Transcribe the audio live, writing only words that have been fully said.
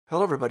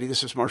Hello, everybody.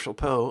 This is Marshall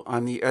Poe.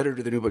 I'm the editor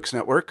of the New Books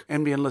Network.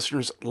 NBN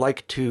listeners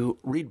like to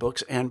read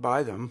books and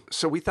buy them.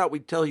 So we thought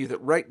we'd tell you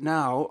that right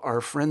now, our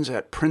friends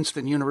at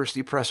Princeton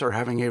University Press are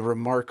having a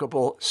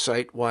remarkable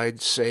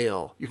site-wide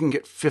sale. You can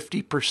get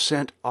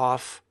 50%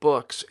 off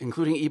books,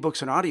 including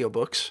ebooks and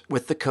audiobooks,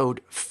 with the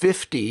code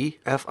 50,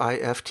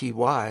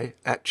 F-I-F-T-Y,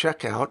 at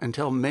checkout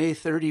until May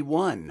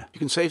 31. You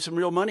can save some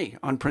real money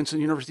on Princeton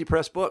University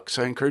Press books.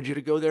 I encourage you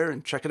to go there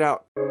and check it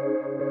out.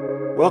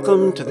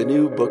 Welcome to the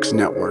New Books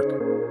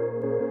Network.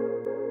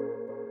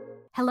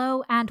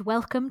 Hello and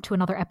welcome to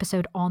another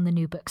episode on the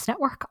New Books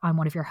Network. I'm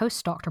one of your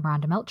hosts, Dr.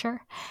 Miranda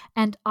Melcher,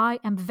 and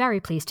I am very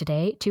pleased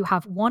today to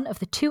have one of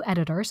the two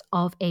editors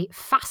of a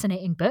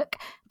fascinating book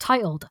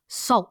titled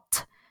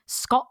Salt,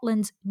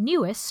 Scotland's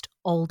Newest,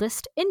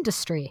 Oldest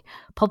Industry,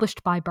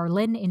 published by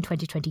Birlinn in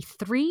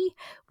 2023,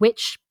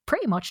 which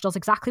pretty much does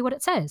exactly what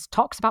it says,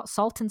 talks about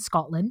salt in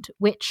Scotland,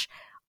 which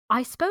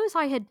I suppose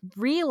I had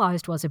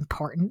realised was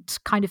important,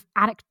 kind of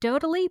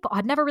anecdotally, but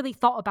I'd never really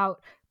thought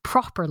about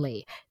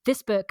properly.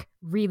 This book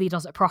really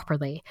does it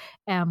properly,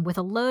 with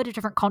a load of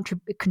different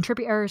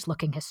contributors,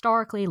 looking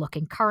historically,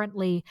 looking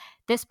currently.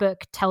 This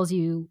book tells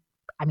you,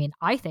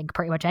 I think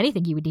pretty much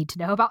anything you would need to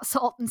know about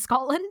salt in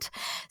Scotland.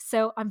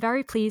 So I'm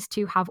very pleased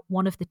to have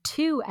one of the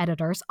two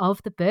editors of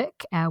the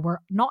book. We're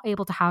not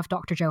able to have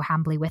Dr. Joe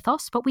Hambly with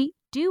us, but we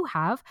do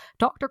have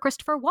Dr.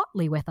 Christopher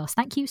Whatley with us.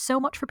 Thank you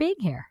so much for being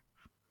here.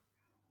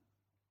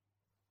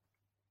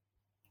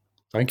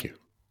 Thank you.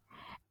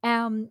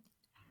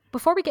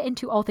 Before we get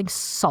into all things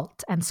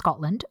salt and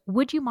Scotland,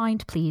 would you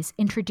mind please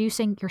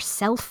introducing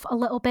yourself a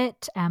little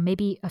bit,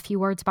 maybe a few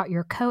words about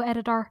your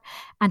co-editor,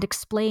 and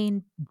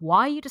explain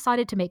why you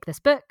decided to make this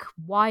book,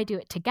 why do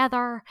it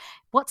together,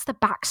 what's the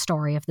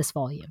backstory of this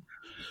volume?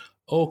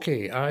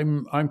 Okay,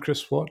 I'm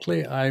Christopher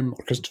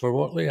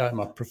Whatley. I'm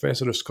a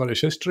professor of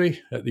Scottish history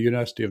at the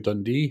University of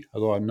Dundee,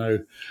 although I'm now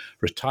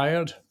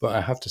retired. But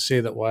I have to say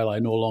that while I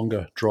no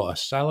longer draw a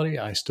salary,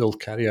 I still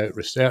carry out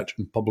research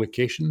and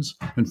publications.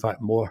 In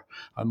fact,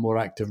 I'm more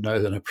active now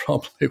than I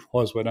probably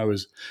was when I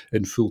was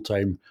in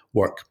full-time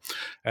work.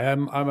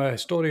 I'm a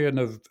historian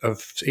of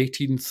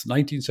 18th,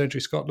 19th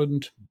century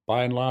Scotland,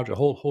 by and large, a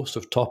whole host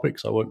of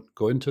topics. I won't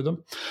go into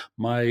them.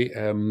 My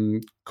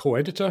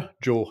co-editor,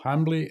 Jo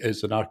Hambly,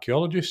 is an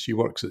archaeologist. She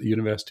works at the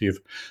University of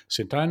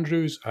St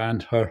Andrews,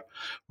 and her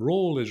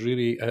role is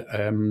really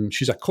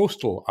she's a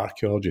coastal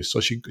archaeologist. So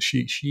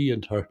she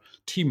and her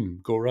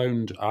team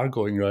are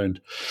going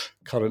around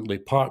currently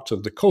parts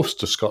of the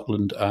coast of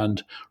Scotland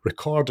and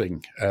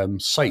recording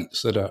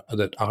sites that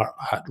are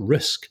at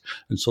risk.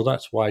 And so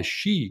that's why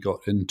she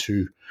got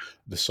into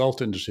the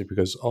salt industry,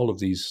 because all of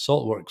these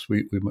salt works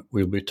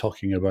we'll be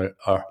talking about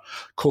are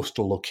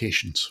coastal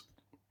locations.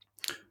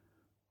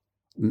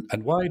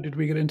 And why did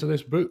we get into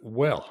this book?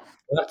 Well,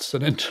 that's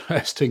an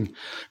interesting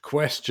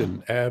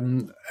question.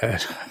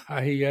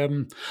 I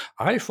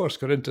first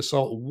got into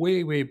salt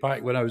way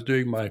back when I was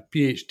doing my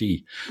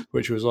PhD,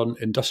 which was on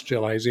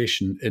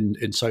industrialisation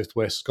in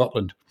southwest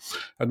Scotland.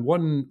 And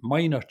one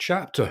minor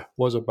chapter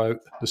was about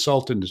the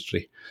salt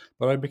industry.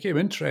 But I became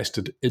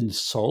interested in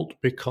salt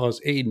because,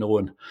 no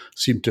one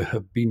seemed to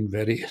have been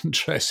very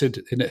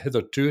interested in it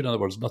hitherto. In other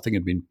words, nothing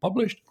had been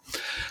published.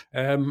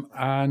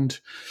 And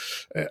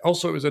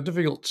also it was a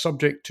difficult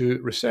subject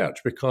to research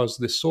because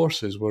the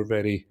sources were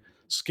very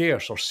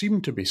scarce, or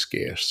seemed to be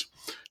scarce.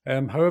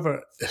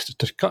 However,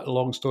 to cut a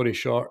long story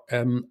short,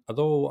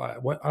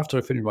 after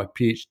I finished my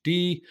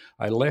PhD,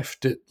 I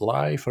left it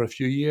lie for a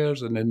few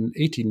years, and in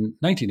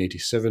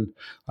 1987,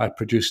 I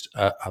produced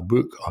a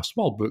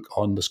small book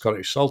on the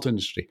Scottish salt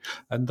industry,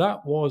 and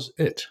that was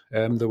it.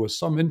 There was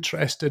some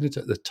interest in it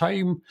at the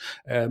time,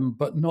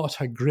 but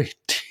not a great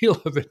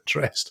deal of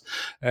interest,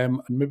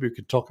 and maybe we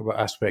could talk about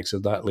aspects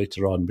of that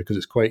later on, because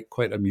it's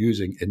quite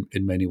amusing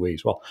in many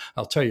ways. Well,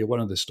 I'll tell you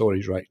one of the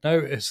stories right now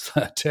is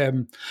that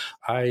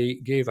I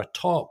gave a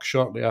talk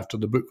shortly after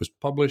the book was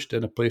published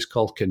in a place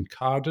called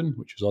Kincardine,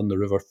 which is on the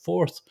River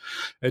Forth.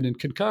 And in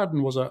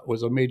Kincardine was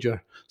a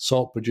major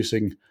salt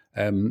producing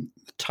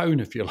town,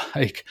 if you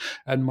like,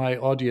 and my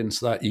audience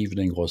that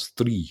evening was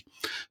 3.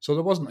 So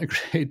there wasn't a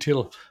great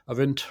deal of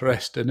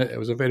interest in it. It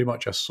was very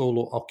much a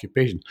solo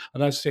occupation.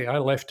 And as I say, I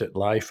left it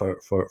lie for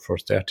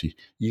 30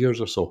 years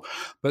or so.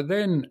 But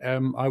then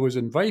I was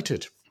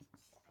invited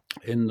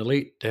in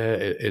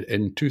the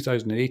in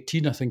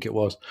 2018, I think it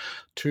was,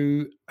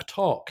 to a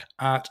talk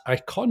at a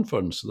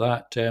conference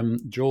that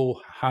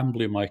Jo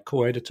Hambly, my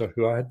co-editor,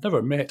 who I had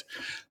never met,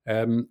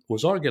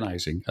 was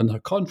organising. And the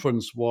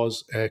conference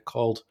was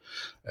called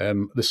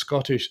the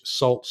Scottish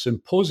Salt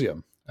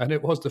Symposium. And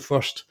it was the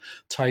first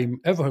time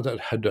ever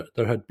that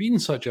there had been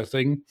such a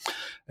thing.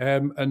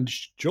 And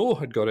Jo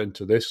had got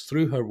into this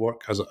through her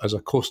work as a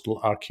coastal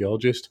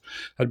archaeologist,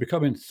 had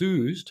become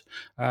enthused,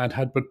 and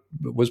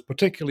was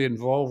particularly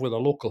involved with a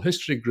local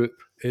history group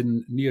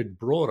near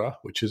Brora,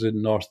 which is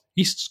in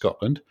northeast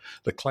Scotland,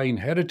 the Clyne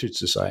Heritage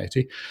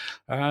Society.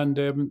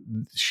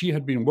 And she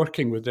had been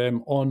working with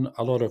them on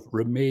a lot of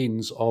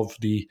remains of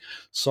the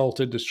salt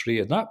industry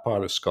in that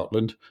part of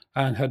Scotland,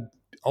 and had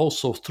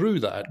also through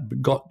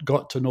that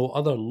got to know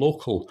other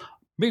local,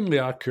 mainly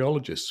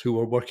archaeologists who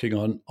were working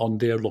on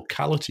their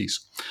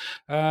localities.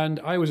 And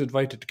I was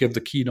invited to give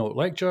the keynote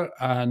lecture,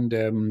 and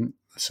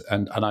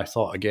I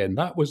thought, again,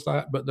 that was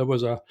that, but there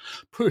was a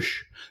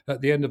push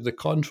at the end of the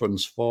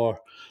conference for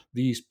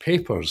these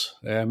papers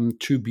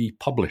to be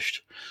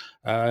published.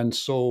 And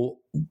so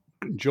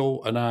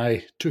Joe and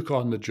I took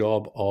on the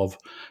job of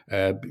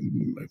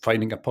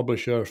finding a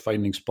publisher,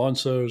 finding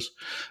sponsors,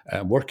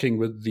 working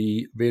with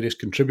the various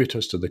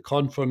contributors to the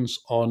conference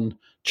on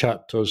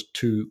chapters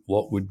to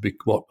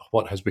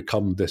what has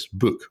become this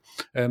book.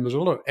 There's a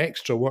lot of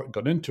extra work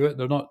gone into it.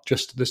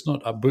 It's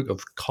not a book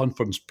of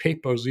conference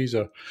papers. These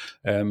are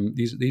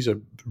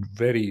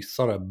very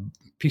thorough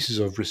pieces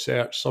of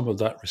research. Some of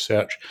that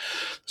research,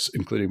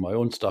 including my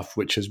own stuff,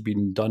 which has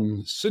been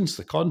done since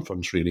the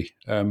conference, really,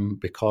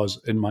 because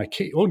in my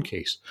own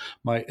case,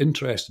 my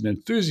interest and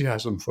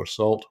enthusiasm for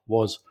salt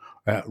was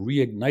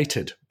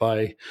reignited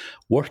by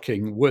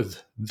working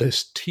with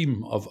this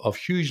team of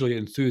hugely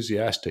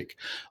enthusiastic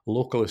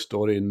local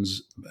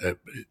historians,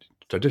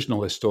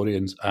 traditional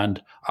historians,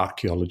 and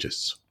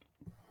archaeologists.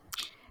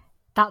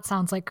 That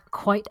sounds like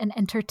quite an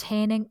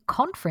entertaining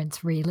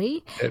conference,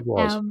 really. It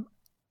was.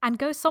 And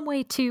goes some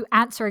way to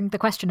answering the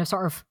question of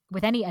sort of,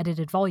 with any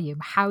edited volume,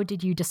 how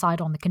did you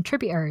decide on the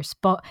contributors?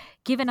 But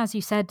given, as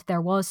you said,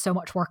 there was so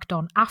much work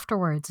done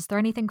afterwards, is there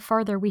anything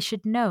further we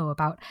should know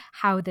about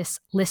how this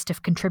list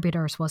of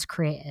contributors was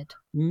created?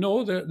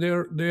 No, they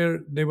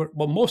were,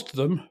 well, most of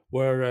them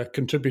were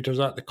contributors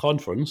at the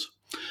conference.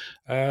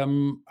 But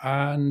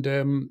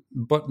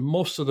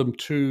most of them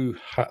too,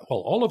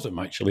 all of them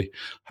actually,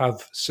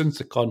 have since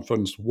the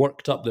conference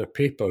worked up their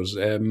papers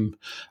and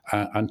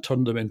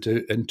turned them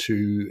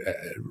into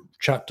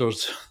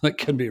chapters that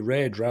can be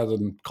read rather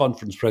than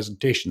conference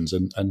presentations.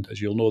 And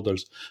as you'll know,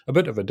 there's a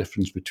bit of a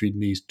difference between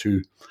these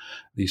two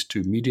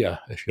media,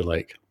 if you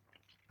like.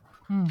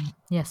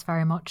 Yes,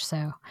 very much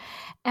so.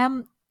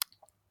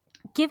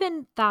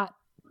 Given that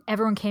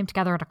everyone came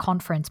together at a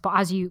conference, but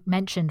as you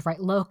mentioned, right,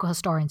 local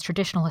historians,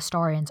 traditional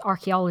historians,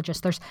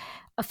 archaeologists, there's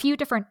a few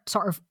different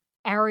sort of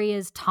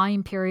areas,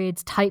 time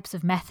periods, types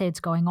of methods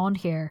going on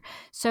here.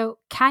 So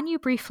can you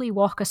briefly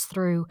walk us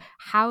through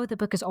how the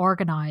book is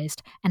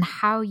organized and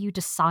how you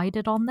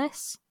decided on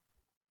this?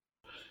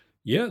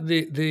 Yeah,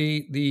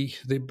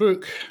 the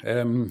book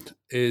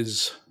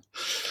is,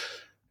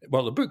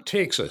 well, the book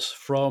takes us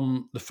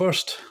from the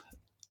first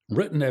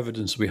written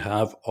evidence we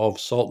have of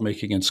salt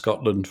making in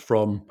Scotland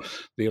from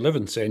the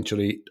 11th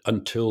century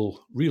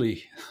until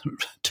really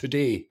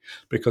today,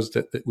 because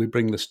we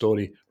bring the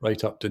story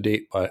right up to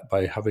date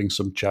by having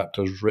some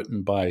chapters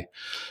written by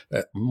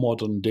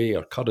modern day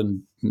or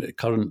current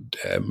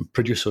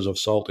producers of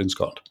salt in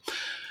Scotland.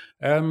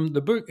 The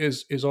book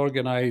is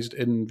organised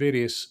in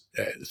various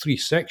three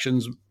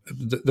sections.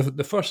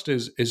 The first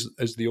is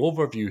the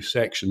overview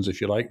sections,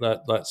 if you like.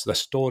 That's the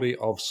story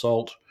of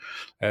salt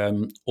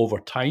over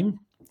time.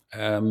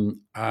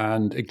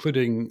 And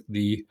including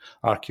the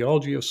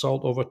archaeology of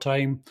salt over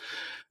time.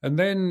 And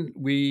then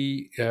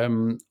we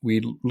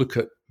look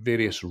at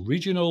various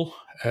regional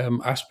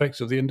aspects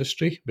of the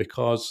industry,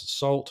 because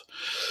salt,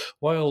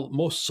 while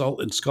most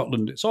salt in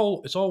Scotland, it's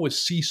always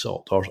sea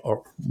salt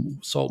or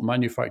salt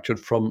manufactured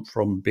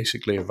from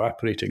basically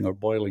evaporating or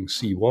boiling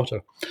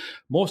seawater.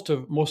 Most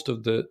of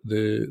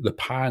the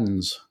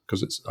pans,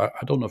 because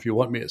I don't know if you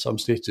want me at some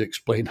stage to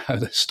explain how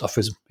this stuff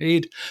is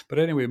made, but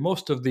anyway,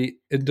 most of the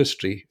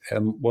industry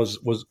was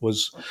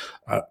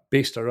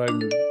based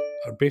around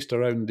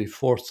the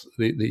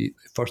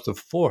Firth of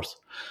Forth,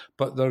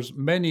 but there's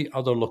many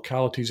other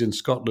localities in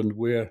Scotland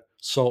where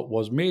salt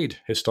was made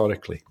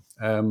historically.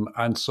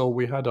 And so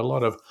we had a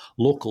lot of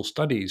local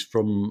studies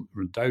from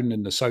down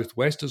in the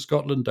southwest of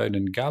Scotland, down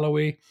in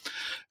Galloway,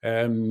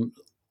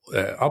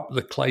 up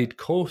the Clyde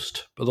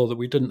coast, although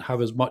we didn't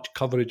have as much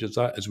coverage as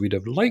that as we'd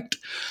have liked.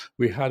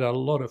 We had a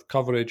lot of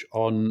coverage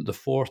on the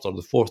Forth or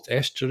the Forth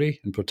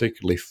estuary, and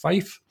particularly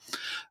Fife,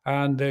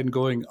 and then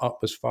going up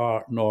as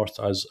far north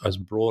as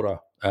Brora.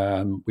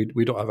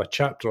 We don't have a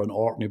chapter on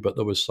Orkney, but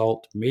there was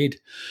salt made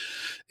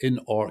in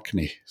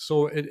Orkney.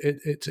 So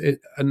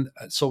and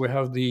so we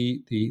have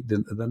the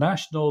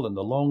national and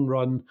the long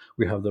run.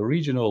 We have the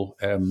regional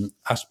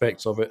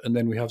aspects of it, and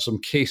then we have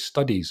some case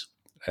studies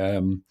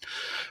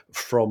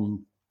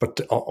from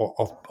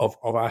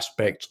of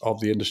aspects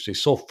of the industry.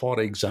 So, for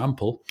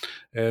example,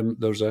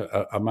 there's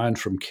a man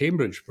from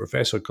Cambridge,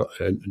 Professor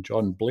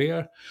John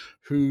Blair,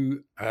 who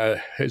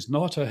is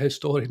not a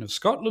historian of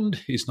Scotland.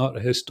 He's not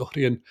a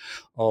historian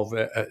of,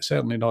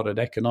 certainly not an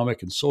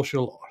economic and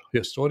social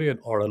historian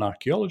or an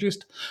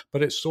archaeologist,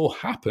 but it so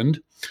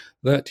happened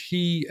that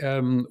he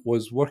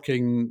was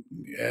working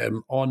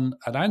on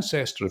an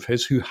ancestor of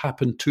his who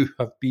happened to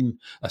have been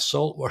a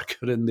salt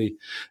worker in the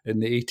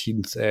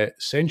 18th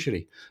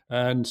century,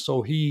 and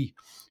so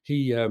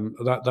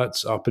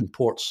that's up in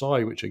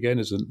Portsoy, which again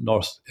is in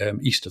north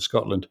east of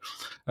Scotland,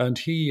 and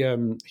he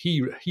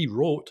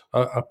wrote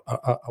a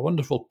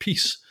wonderful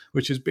piece,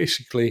 which is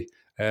basically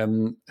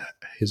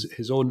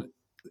his own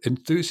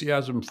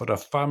enthusiasm for a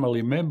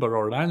family member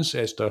or an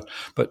ancestor,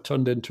 but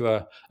turned into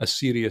a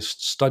serious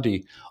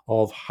study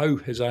of how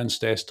his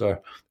ancestor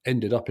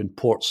ended up in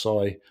Port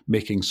Soy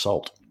making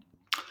salt.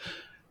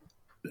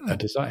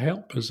 Does that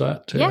help? Is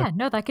that Yeah,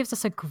 no, that gives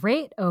us a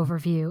great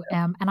overview.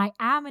 And I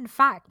am, in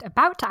fact,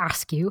 about to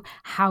ask you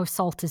how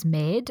salt is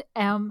made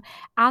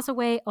as a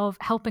way of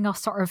helping us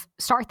sort of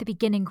start at the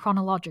beginning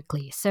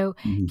chronologically. So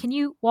can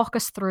you walk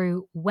us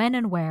through when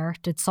and where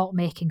did salt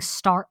making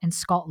start in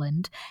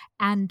Scotland?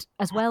 And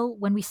as well,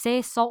 when we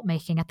say salt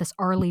making at this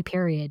early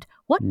period,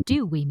 what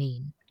do we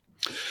mean?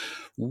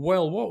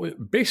 Well,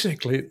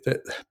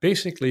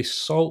 basically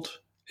salt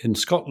in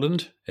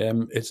Scotland,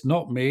 it's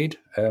not made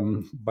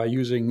by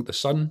using the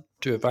sun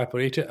to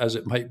evaporate it, as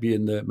it might be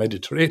in the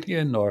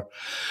Mediterranean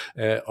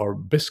or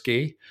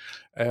Biscay,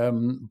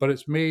 but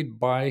it's made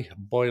by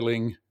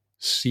boiling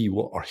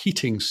seawater or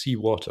heating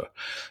seawater,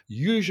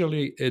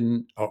 usually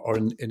in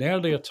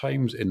earlier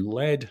times in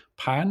lead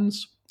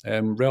pans.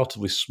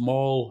 Relatively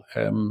small,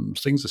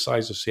 things the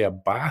size of, say, a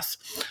bath,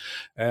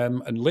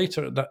 and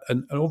later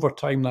and over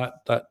time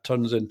that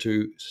turns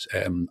into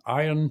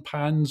iron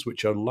pans,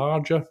 which are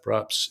larger,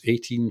 perhaps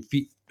 18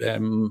 feet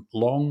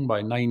long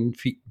by 9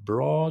 feet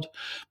broad,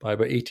 by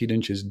about 18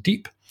 inches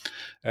deep.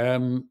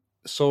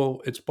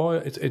 So it's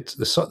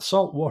the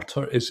salt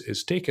water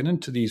is taken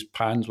into these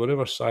pans,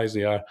 whatever size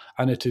they are,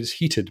 and it is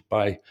heated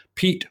by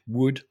peat,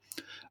 wood,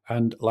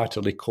 and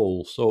latterly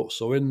coal.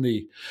 So in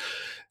the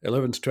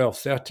 11th,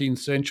 12th, 13th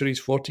centuries,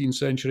 14th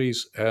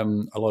centuries, a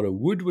lot of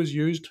wood was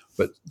used,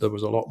 but there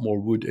was a lot more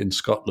wood in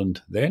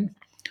Scotland then.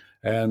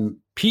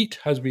 Peat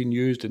has been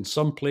used in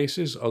some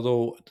places,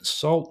 although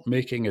salt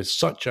making is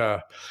such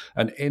an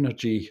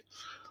energy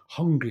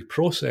hungry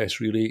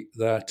process, really,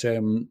 that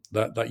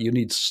you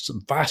need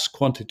vast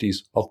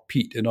quantities of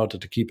peat in order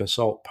to keep a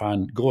salt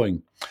pan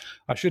going.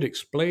 I should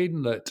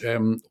explain that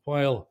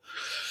while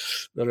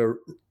there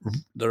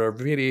are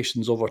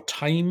variations over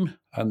time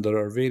and there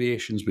are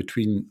variations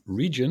between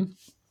region,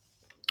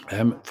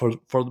 for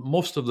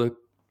most of the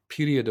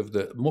period of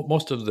the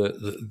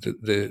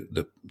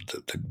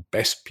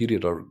best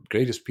period or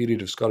greatest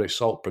period of Scottish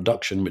salt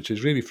production, which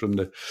is really from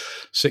the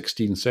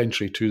 16th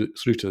century through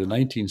to the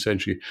 19th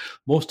century,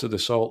 most of the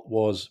salt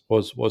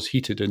was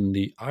heated in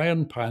the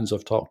iron pans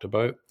I've talked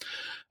about,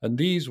 and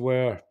these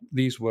were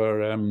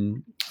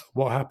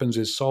what happens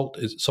is salt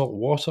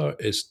water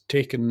is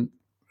taken.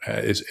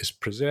 Is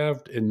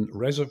preserved in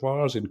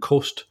reservoirs, in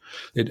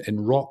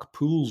rock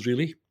pools,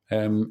 really,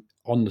 on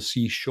the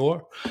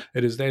seashore.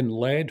 It is then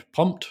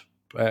pumped,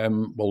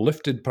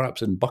 lifted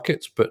perhaps in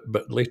buckets, but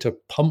later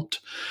pumped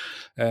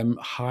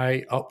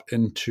high up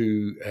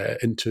into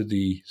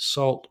the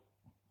salt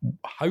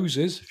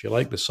houses, if you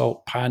like, the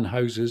salt pan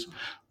houses,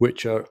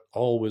 which are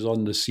always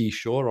on the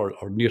seashore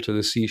or near to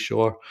the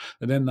seashore.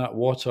 And then that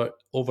water,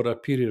 over a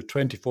period of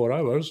 24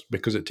 hours,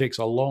 because it takes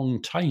a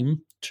long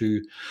time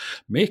to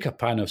make a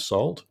pan of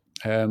salt,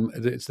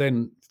 it's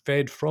then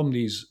fed from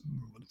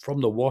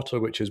the water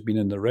which has been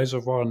in the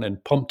reservoir and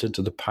then pumped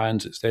into the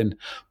pans.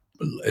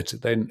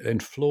 It then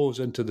flows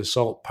into the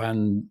salt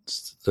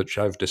pans that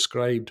I've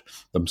described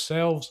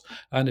themselves,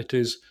 and it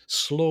is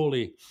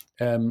slowly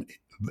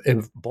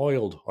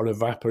boiled or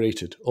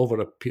evaporated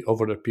over a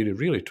period,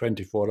 really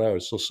 24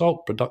 hours. So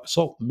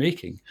salt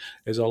making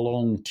is a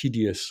long,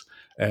 tedious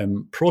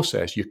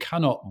process. You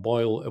cannot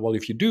boil. Well,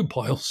 if you do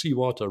boil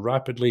seawater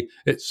rapidly,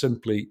 it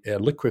simply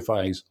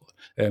liquefies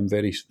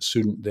very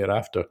soon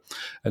thereafter.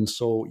 And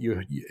so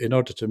in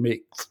order to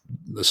make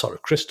the sort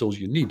of crystals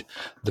you need,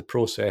 the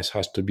process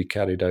has to be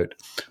carried out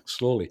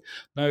slowly.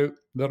 Now,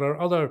 there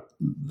are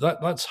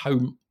that's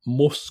how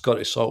most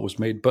Scottish salt was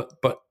made,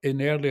 but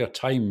in earlier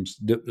times,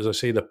 as I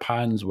say, the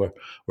pans were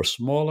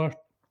smaller.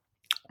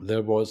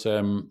 There was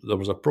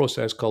a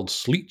process called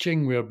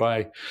sleeching,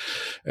 whereby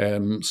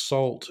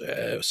salt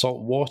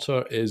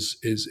water is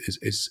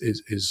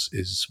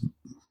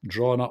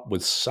drawn up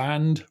with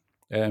sand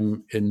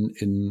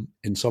in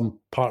some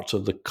parts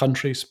of the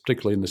country,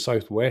 particularly in the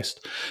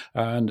southwest,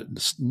 and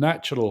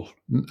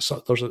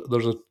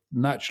there's a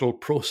natural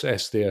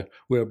process there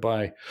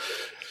whereby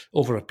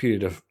over a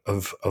period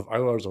of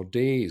hours or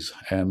days,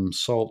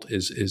 salt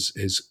is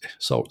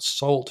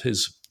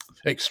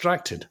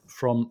extracted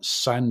from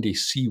sandy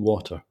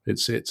seawater.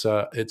 It's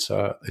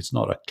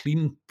not a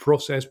clean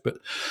process, but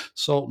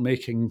salt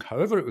making,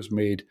 however it was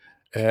made,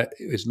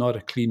 is not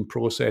a clean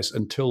process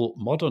until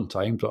modern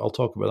times. But I'll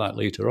talk about that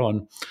later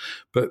on.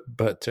 But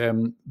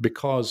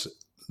because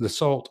the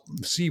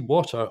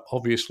seawater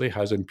obviously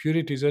has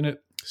impurities in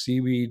it,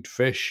 seaweed,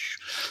 fish,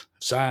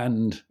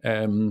 sand,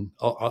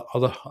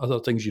 other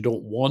things you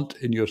don't want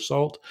in your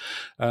salt,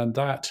 and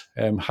that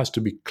has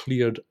to be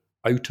cleared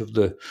out of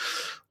the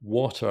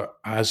water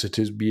as it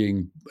is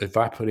being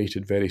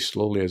evaporated very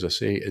slowly, as I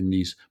say, in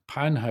these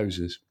pan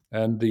houses.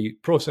 And the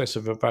process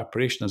of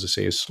evaporation, as I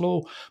say, is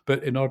slow.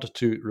 But in order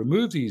to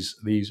remove these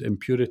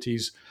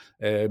impurities,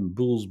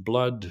 bull's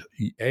blood,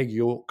 egg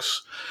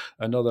yolks,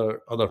 and other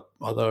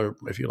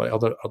if you like,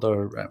 other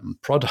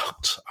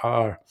products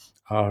are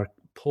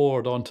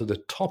poured onto the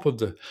top of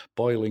the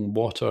boiling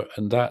water,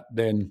 and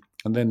then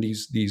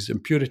these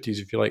impurities,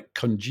 if you like,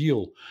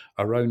 congeal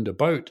around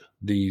about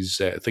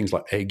these things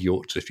like egg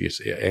yolks,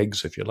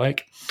 eggs, if you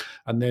like,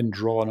 and then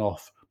drawn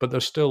off. But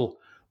there's still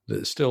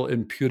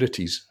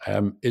impurities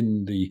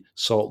in the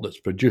salt that's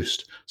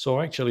produced. So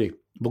actually,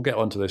 we'll get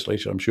onto this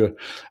later, I'm sure.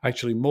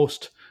 Actually,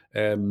 most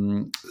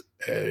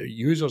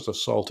users of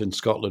salt in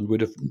Scotland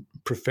would have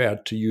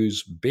preferred to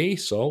use bay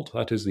salt,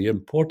 that is the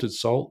imported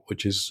salt,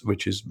 which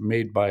is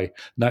made by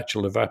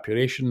natural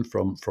evaporation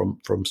from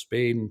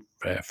Spain,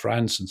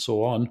 France, and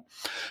so on.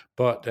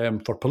 But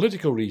for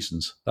political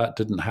reasons, that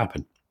didn't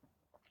happen.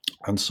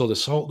 And so the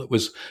salt that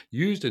was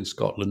used in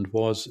Scotland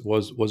was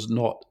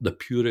not the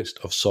purest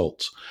of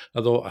salts.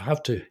 Although I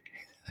have to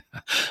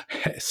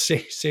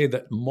say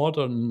that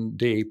modern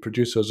day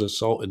producers of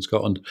salt in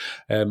Scotland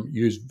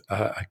use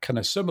a kind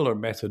of similar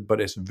method,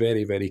 but it's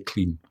very, very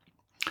clean.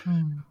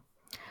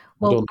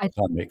 Well, I don't know if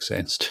that makes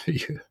sense to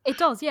you. It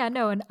does, yeah,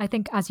 no, and I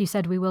think, as you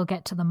said, we will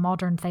get to the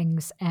modern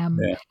things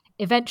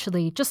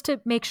eventually, just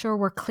to make sure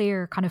we're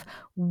clear, kind of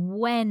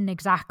when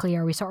exactly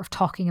are we sort of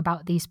talking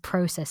about these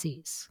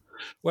processes?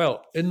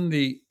 Well, in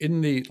the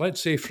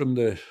let's say from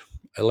the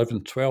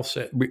 11th, 12th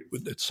century,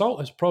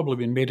 salt has probably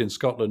been made in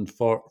Scotland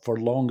for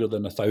longer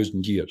than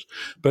 1,000 years.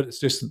 But it's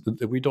just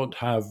that we don't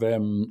have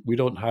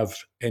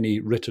any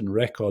written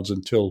records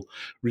until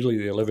really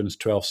the 11th,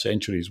 12th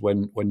centuries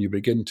when you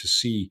begin to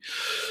see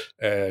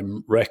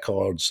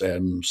records,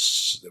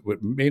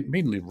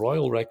 mainly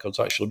royal records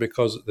actually,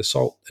 because the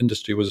salt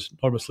industry was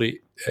enormously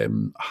it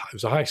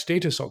was a high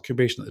status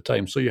occupation at the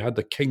time. So you had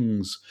the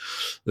king's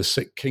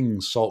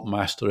salt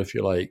master, if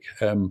you like.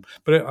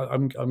 But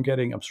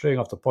I'm straying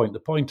off the point. The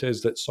point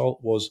is that salt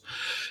was,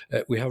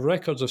 we have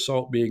records of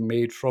salt being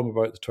made from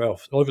about the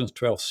 11th,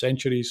 12th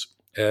centuries.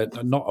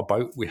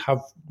 We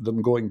have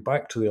them going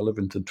back to the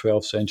 11th and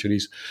 12th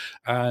centuries.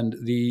 And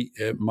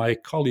my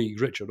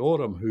colleague Richard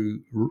Oram,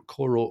 who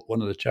co-wrote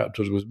one of the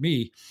chapters with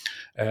me,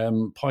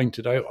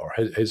 pointed out, or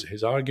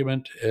his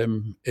argument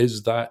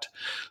is that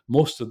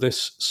most of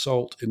this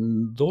salt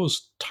in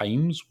those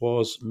times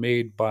was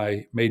made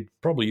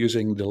probably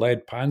using the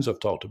lead pans I've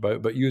talked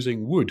about, but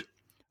using wood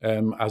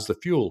as the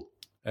fuel.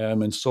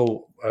 And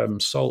so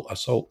a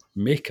salt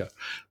maker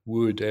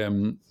would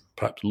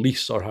perhaps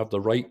lease or have the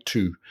right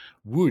to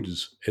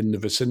woods in the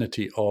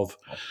vicinity of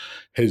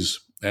his,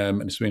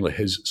 and it's mainly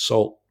his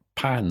salt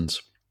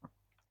pans.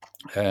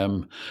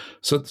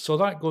 So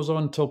that goes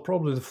on till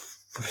probably the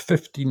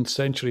 15th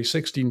century,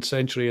 16th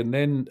century, and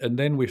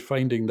then we're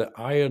finding that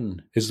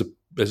iron is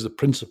the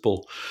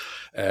principal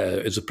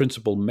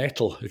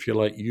metal, if you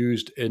like,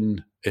 used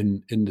in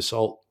the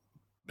salt.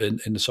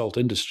 In the salt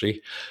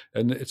industry,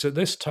 and it's at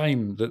this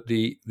time that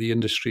the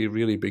industry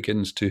really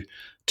begins to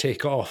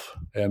take off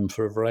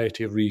for a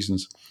variety of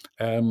reasons.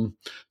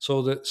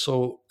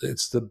 So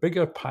it's the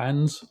bigger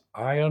pans,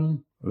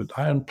 iron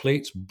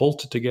plates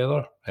bolted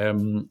together,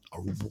 or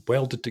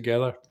welded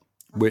together,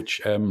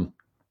 which is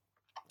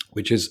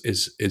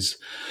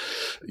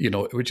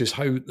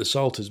how the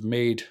salt is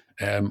made,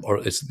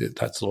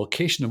 that's the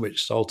location in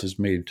which salt is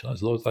made.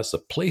 That's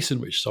the place in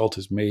which salt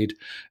is made,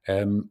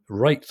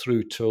 right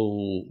through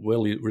till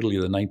really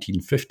the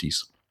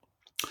 1950s.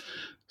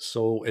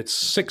 So it's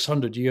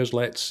 600 years,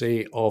 let's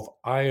say, of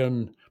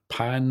iron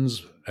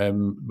pans,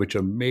 which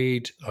are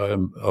made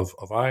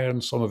of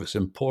iron. Some of it's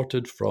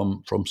imported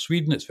from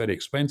Sweden. It's very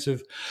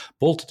expensive,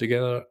 bolted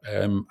together,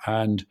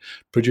 and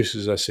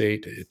produces, I say,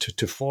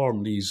 to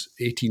form these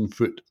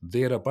 18-foot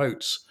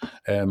thereabouts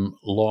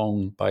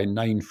long by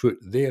 9-foot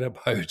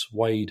thereabouts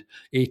wide,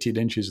 18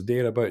 inches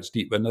thereabouts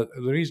deep. And the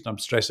reason I'm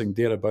stressing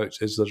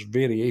thereabouts is there's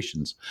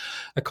variations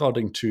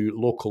according to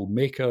local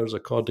makers,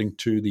 according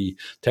to the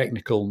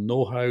technical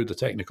know-how, the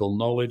technical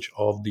knowledge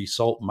of the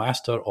salt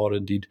master, or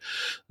indeed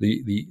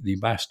the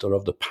master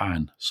of the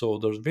pan. So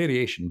there's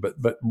variation, but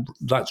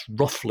that's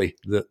roughly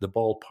the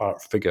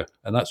ballpark figure,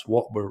 and that's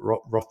what we're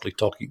roughly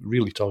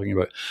talking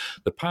about.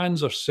 The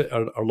pans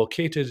are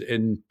located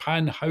in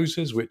pan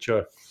houses, which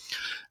are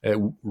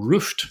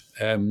roofed,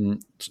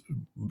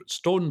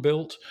 stone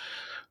built,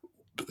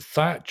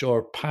 thatch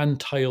or pan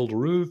tiled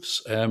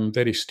roofs,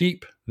 very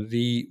steep.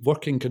 The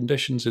working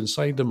conditions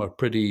inside them are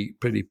pretty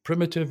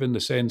primitive, in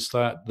the sense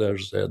that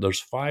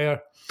there's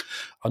fire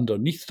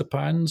underneath the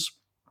pans,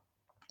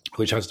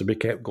 which has to be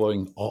kept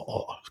going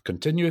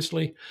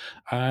continuously,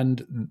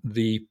 and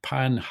the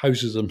pan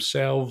houses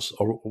themselves,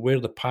 or where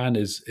the pan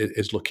is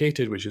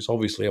located, which is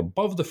obviously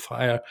above the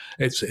fire,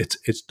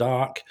 it's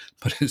dark,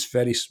 but it's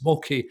very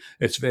smoky,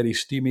 it's very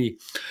steamy,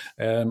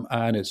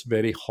 and it's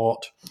very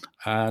hot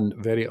and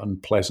very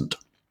unpleasant.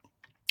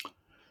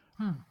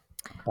 I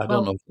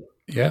don't know.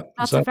 Yeah,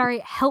 that's a very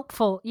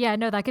helpful. Yeah,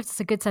 no, that gives us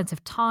a good sense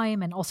of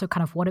time and also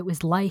kind of what it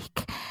was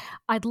like.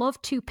 I'd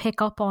love to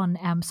pick up on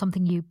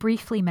something you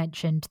briefly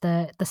mentioned,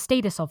 the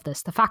status of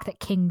this, the fact that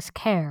kings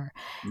care.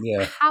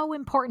 Yeah. How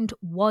important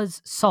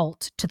was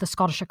salt to the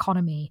Scottish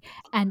economy,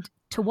 and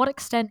to what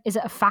extent is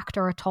it a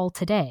factor at all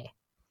today?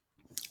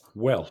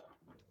 Well,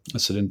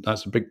 that's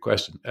a big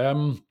question.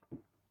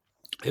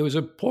 It was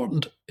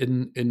important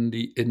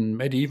in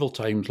medieval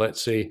times,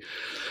 let's say,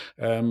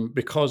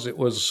 because it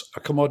was a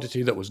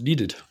commodity that was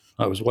needed.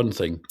 That was one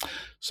thing.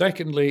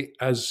 Secondly,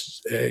 as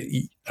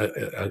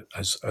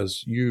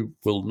you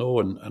will know,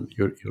 and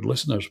your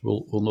listeners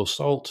will know,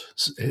 salt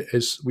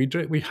is we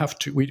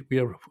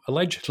are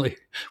allegedly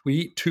we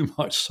eat too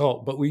much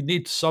salt, but we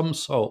need some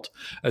salt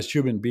as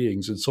human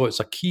beings, and so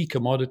it's a key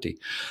commodity.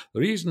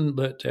 The reason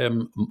that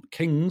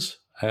kings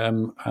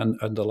and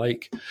the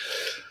like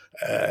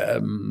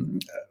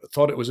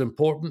thought it was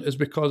important is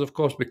because, of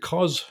course,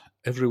 because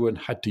everyone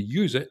had to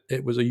use it,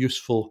 it was a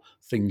useful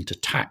thing to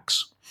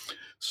tax.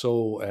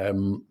 So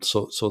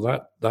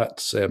that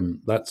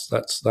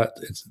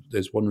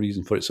is one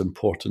reason for its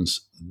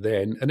importance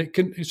then, and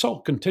it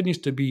salt continues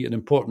to be an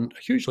important,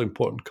 hugely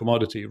important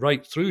commodity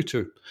right through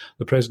to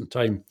the present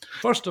time.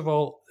 First of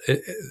all,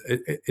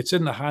 it's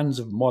in the hands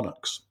of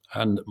monarchs.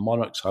 And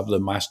monarchs have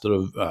the master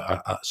of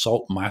a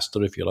salt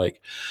master, if you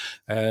like,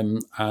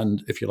 and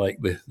if you like,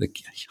 the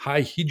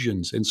high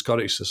Hegians in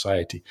Scottish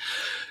society.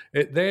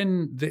 It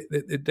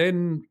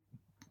then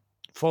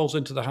falls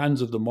into the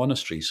hands of the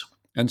monasteries.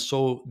 And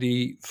so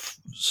the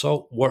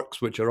salt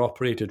works, which are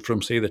operated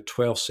from, say, the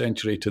 12th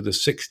century to the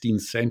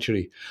 16th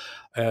century,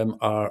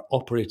 are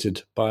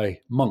operated by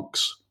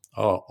monks.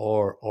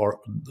 Or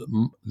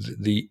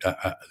the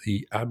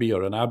abbey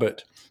or an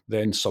abbot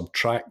then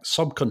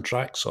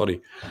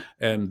subcontracts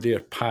their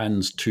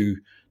pans to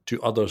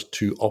others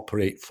to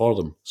operate for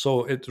them.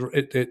 So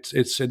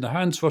it's in the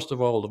hands, first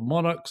of all, of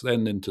monarchs,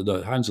 then into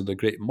the hands of the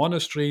great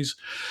monasteries.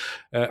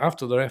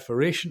 After the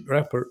Reformation,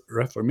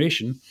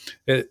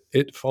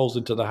 it falls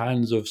into the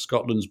hands of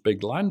Scotland's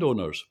big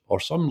landowners,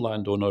 or some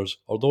landowners,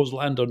 or those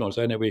landowners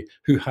anyway,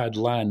 who had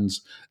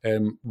lands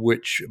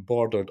which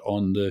bordered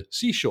on the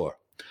seashore.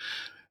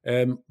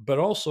 But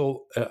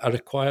also a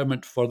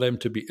requirement for them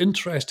to be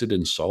interested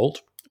in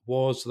salt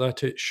was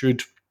that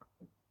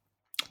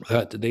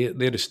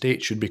their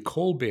estate should be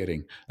coal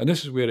bearing, and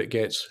this is where it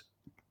gets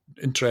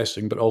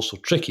interesting, but also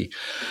tricky,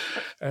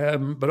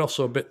 but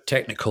also a bit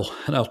technical.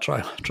 And I'll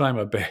try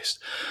my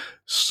best.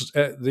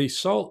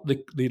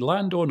 The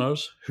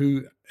landowners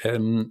who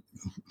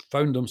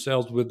found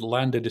themselves with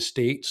landed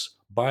estates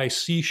by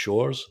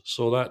seashores,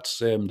 so that's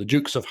the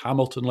Dukes of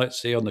Hamilton, let's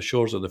say, on the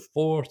shores of the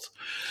Forth,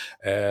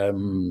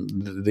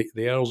 the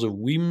Earls of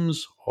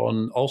Wemyss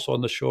also on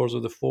the shores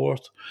of the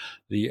Forth,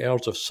 the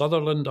Earls of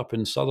Sutherland up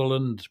in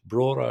Sutherland,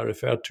 Brora I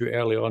referred to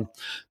early on.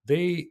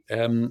 They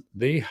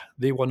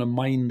want to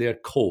mine their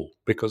coal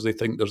because they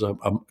think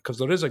because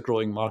there is a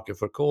growing market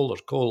for coal. There's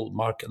a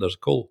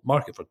coal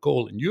market for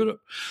coal in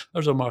Europe.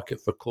 There's a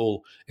market for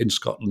coal in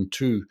Scotland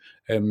too,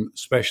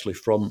 especially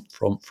from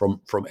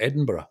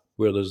Edinburgh,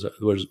 where there's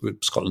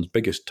Scotland's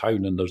biggest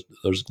town, and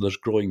there's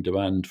growing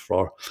demand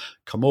for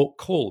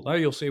coal. Now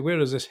you'll say, where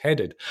is this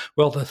headed?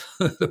 Well,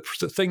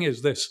 the thing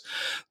is this,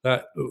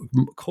 that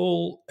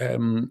coal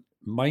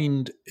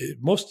mined,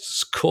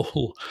 most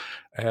coal,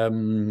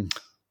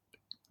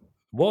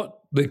 what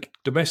the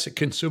domestic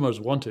consumers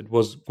wanted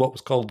was what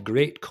was called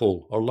great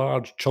coal, or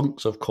large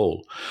chunks of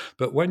coal.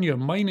 But when you're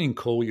mining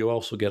coal, you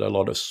also get a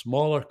lot of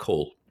smaller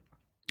coal.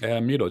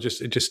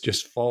 It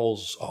just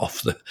falls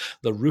off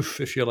the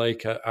roof, if you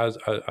like,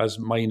 as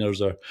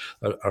miners are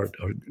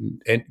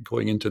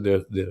going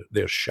into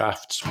their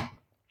shafts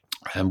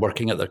and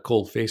working at their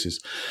coal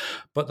faces.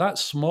 But that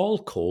small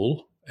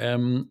coal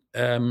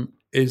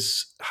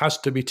has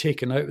to be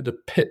taken out of the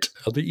pit,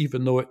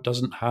 even though it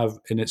doesn't have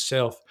in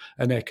itself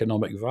an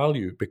economic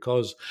value,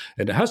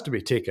 and it has to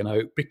be taken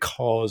out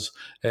because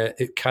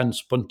it can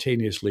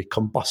spontaneously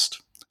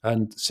combust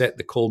and set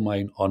the coal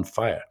mine on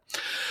fire.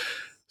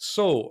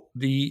 So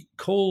the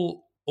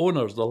coal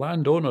owners, the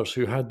landowners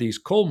who had these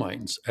coal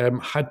mines,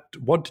 had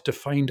wanted to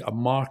find a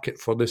market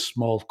for this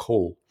small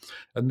coal.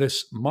 And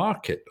this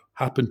market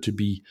happened to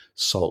be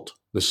salt,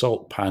 the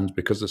salt pans,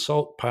 because the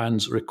salt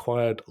pans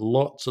required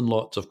lots and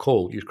lots of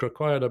coal. You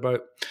required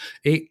about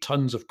 8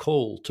 tons of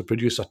coal to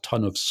produce a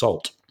ton of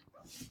salt.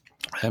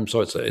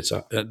 So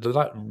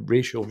that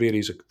ratio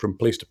varies from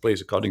place to place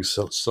according to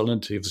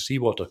salinity of the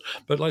seawater.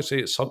 But let's say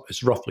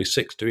it's roughly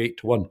 6 to 8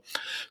 to 1.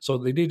 So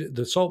they needed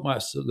the salt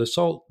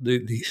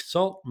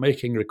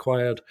making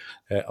required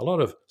a lot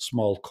of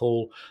small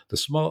coal.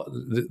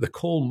 The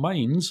coal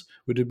mines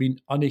would have been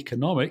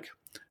uneconomic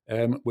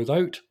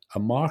without a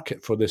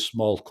market for this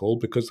small coal,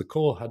 because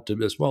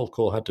the small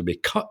coal had to be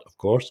cut, of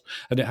course,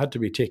 and it had to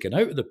be taken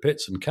out of the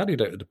pits and carried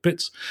out of the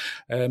pits.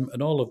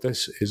 And all of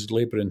this is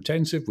labour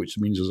intensive, which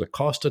means there's a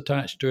cost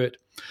attached to it.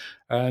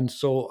 And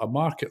so a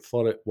market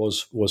for it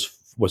was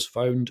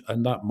found,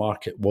 and that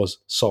market was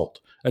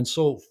salt. And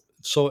so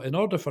in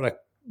order for a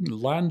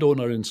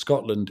landowner in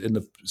Scotland, in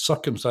the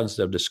circumstances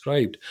I've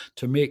described,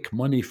 to make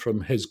money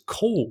from his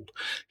coal,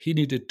 he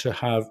needed to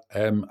have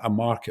a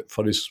market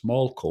for his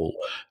small coal,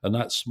 and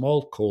that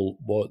small coal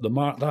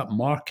that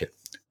market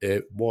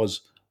was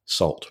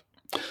salt.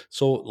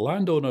 So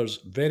landowners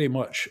very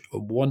much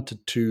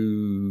wanted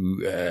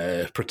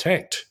to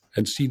protect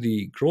and see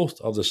the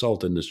growth of the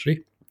salt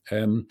industry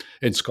in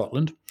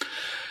Scotland,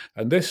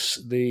 and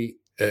this they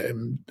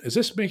is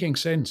this making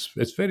sense?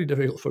 It's very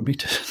difficult for me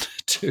to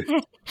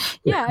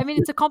Yeah, I mean,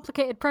 it's a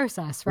complicated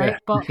process, right? yeah,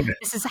 But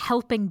this is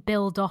helping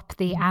build up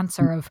the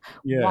answer of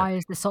yeah, why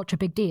is this such a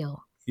big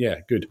deal? yeah.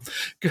 Good.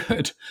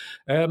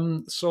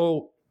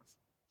 So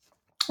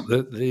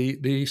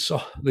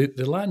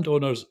the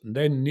landowners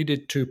then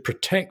needed to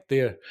protect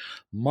their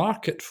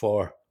market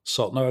for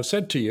salt. Now, I've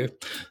said to you,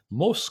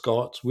 most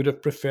Scots would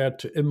have preferred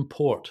to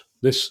import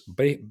this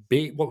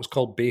what was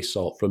called bay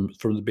salt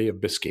from the Bay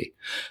of Biscay,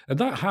 and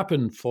that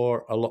happened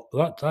for a lot.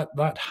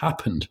 That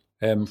happened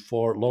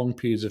for long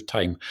periods of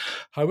time.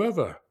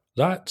 However,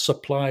 that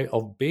supply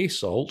of bay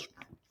salt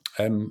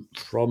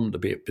from the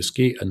Bay of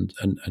Biscay and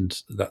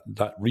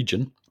that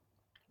region,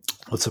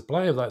 the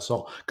supply of that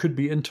salt could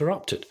be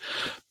interrupted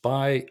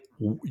by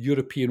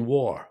European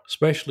war,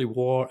 especially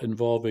war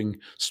involving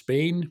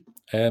Spain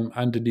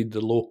and indeed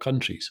the Low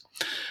Countries.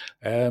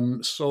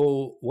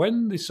 So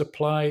when the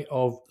supply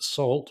of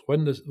salt,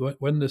 when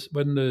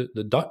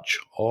the Dutch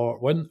or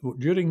when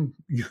during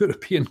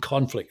European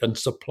conflict and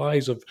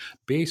supplies of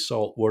bay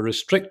salt were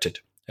restricted,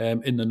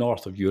 in the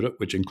north of Europe,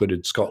 which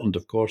included Scotland,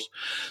 of course,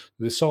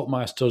 the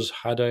saltmasters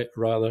had a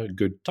rather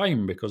good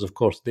time because, of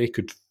course, they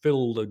could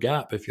fill the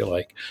gap, if you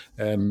like,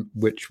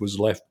 which was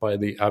left by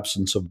the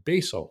absence of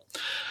bay salt.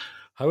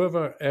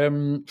 However,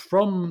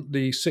 from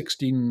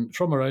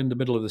around the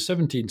middle of the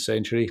 17th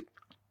century,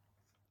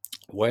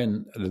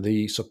 when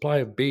the supply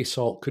of bay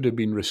salt could have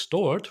been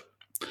restored,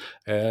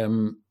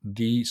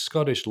 the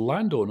Scottish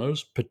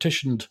landowners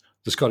petitioned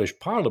the Scottish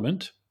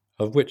Parliament,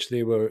 of which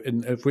they were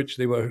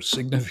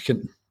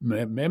significant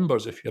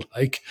members, if you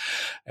like.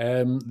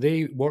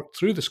 They worked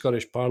through the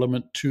Scottish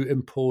Parliament to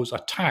impose a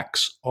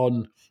tax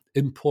on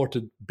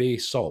imported bay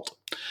salt.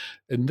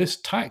 And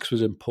this tax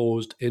was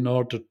imposed in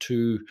order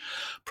to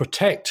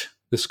protect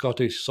the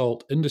Scottish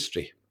salt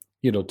industry,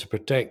 to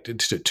protect,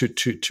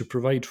 to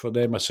provide for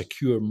them a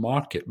secure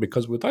market,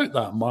 because without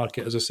that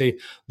market, as I say,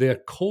 their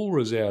coal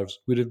reserves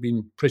would have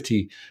been they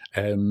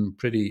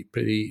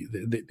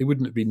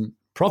wouldn't have been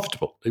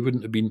profitable. They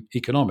wouldn't have been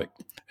economic.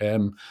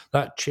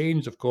 That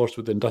changed, of course,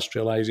 with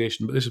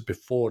industrialisation, but this is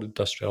before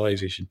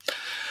industrialisation.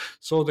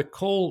 So the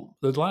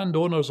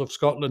landowners of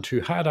Scotland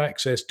who had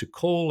access to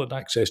coal and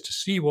access to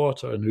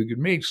seawater and who could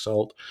make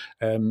salt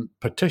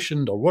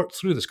petitioned or worked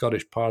through the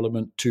Scottish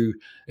Parliament to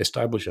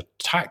establish a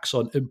tax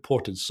on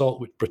imported salt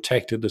which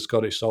protected the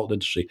Scottish salt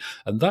industry.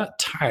 And that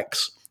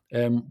tax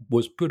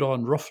was put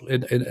on roughly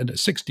in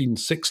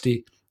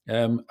 1660,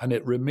 and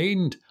it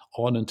remained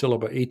on until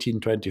about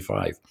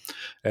 1825.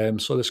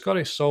 So the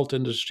Scottish salt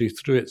industry,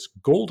 through its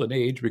golden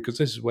age, because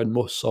this is when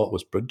most salt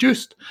was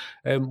produced,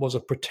 was a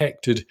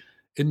protected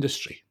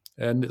industry.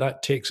 And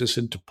that takes us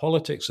into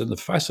politics and the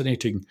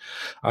fascinating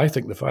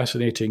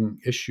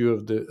issue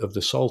of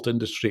the salt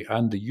industry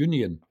and the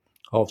union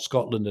of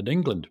Scotland and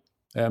England.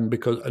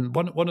 Because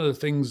one of the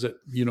things that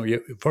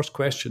first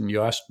question you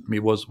asked me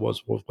was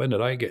when did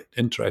I get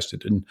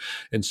interested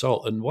in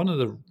salt? And one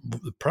of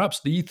perhaps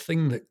the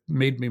thing that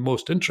made me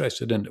most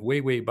interested in it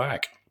way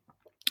back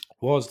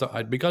was that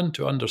I'd begun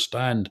to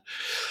understand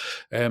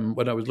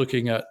when I was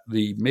looking at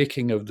the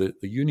making of the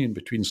union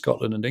between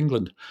Scotland and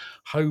England,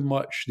 how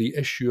much the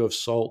issue of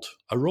salt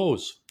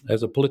arose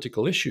as a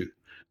political issue.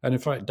 And in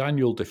fact,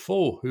 Daniel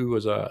Defoe, who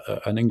was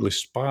an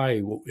English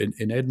spy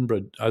in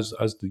Edinburgh as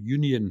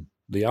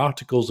the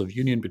articles of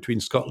union between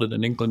Scotland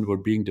and England were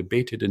being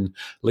debated in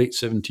late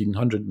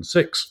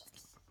 1706,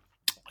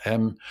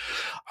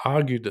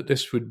 argued that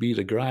this would be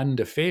the grand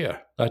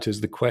affair. That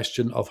is the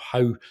question of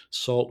how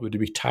salt would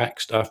be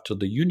taxed after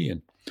the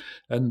union.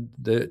 And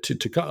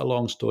to cut a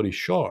long story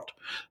short,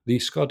 the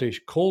Scottish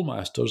coal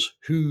masters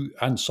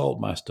and salt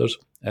masters,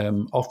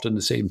 often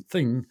the same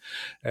thing,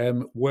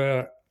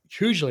 were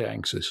hugely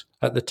anxious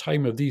at the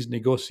time of these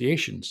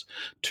negotiations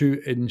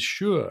to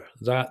ensure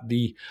that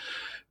the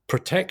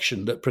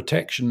protection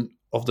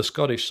of the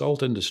Scottish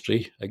salt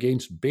industry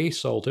against bay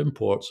salt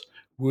imports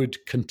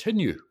would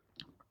continue.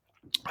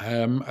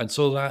 And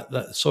so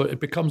so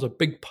it becomes a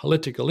big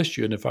political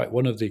issue. And in fact,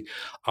 one of the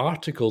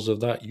articles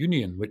of that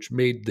union, which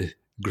made the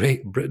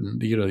Great Britain,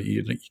 the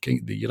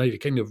United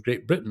Kingdom of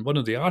Great Britain, one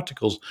of the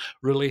articles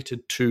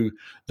related to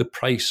the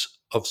price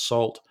of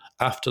salt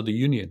after the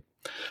union.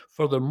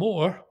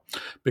 Furthermore,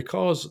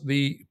 because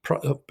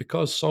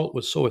salt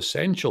was so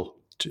essential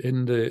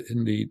in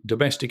the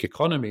domestic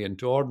economy and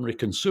to ordinary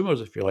consumers,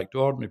 if you like, to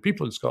ordinary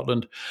people in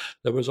Scotland,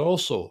 there was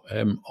also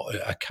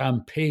a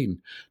campaign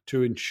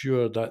to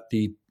ensure that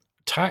the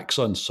tax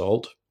on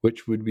salt,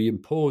 which would be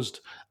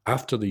imposed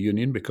after the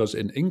union, because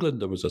in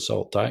England there was a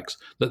salt tax,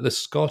 that the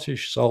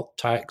Scottish salt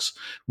tax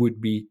would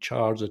be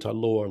charged at a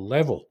lower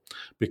level,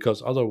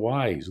 because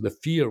otherwise the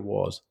fear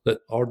was that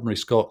ordinary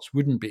Scots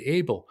wouldn't be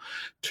able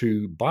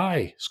to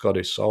buy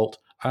Scottish salt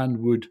and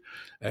would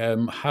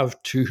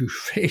have to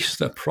face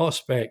the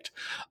prospect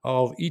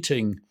of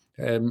eating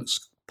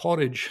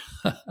porridge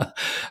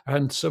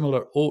and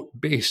similar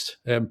oat-based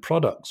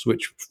products,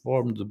 which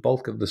formed the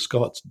bulk of the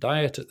Scots'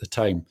 diet at the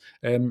time,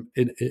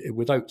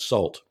 without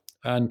salt.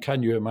 And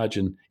can you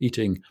imagine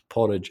eating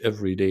porridge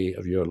every day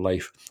of your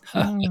life,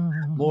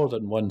 more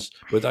than once,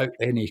 without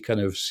any kind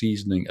of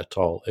seasoning at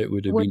all? It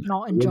would have Would been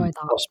not enjoy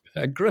that.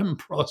 a grim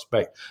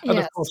prospect. And of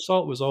Yes. course,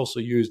 salt was also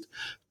used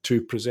to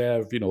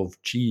preserve,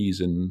 cheese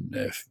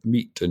and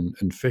meat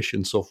and fish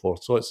and so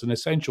forth. So it's an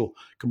essential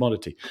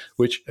commodity,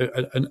 which would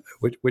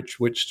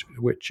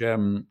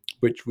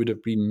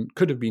have been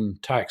could have been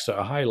taxed at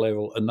a high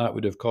level, and that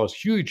would have caused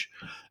huge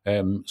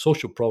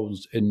social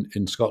problems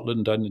in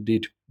Scotland. And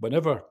indeed,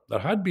 whenever there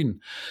had been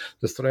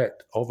the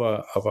threat of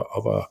a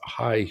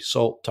high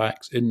salt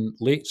tax in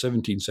late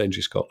 17th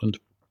century Scotland,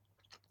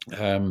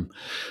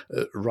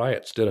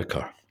 riots did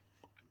occur.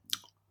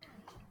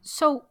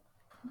 So,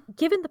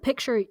 given the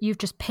picture you've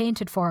just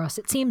painted for us,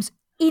 it seems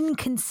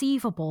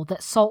inconceivable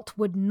that salt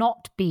would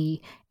not be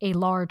a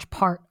large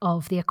part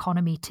of the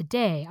economy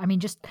today. I mean,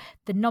 just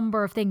the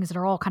number of things that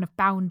are all kind of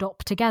bound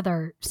up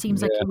together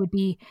seems like it would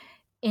be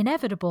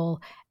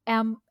inevitable.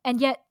 And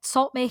yet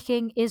salt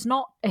making is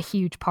not a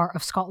huge part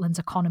of Scotland's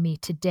economy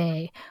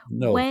today.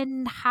 No.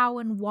 When, how,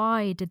 and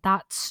why did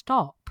that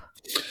stop?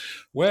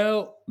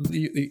 Well,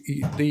 the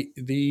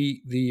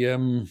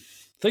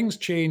things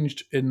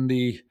changed in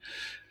the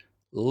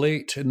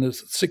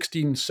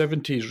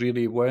 1670s,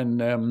 really,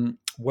 when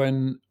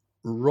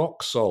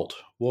rock salt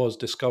was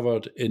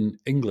discovered in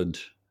England,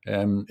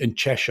 in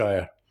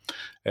Cheshire,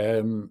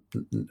 and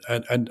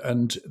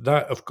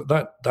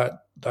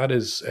that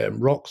is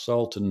rock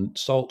salt and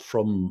salt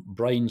from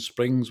brine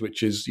springs,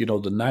 which is the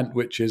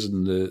Nantwitches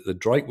and the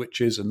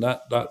Droitwitches and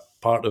that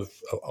part of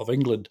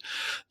England.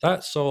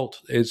 That salt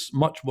is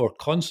much more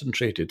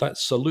concentrated. That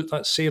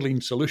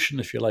saline solution,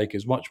 if you like,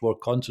 is much more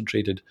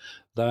concentrated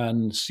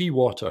than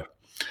seawater.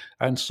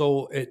 And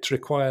so it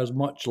requires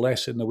much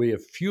less in the way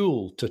of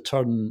fuel to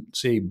turn,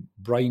 say,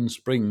 brine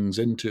springs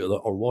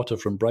or water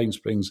from brine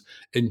springs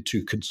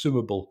into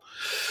consumable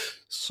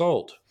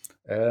salt.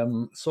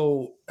 And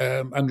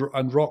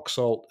rock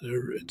salt,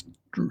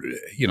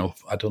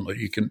 I don't know.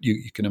 You can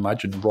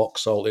imagine rock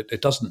salt.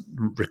 It doesn't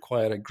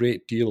require a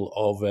great deal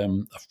of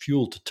a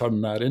fuel to turn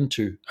that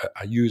into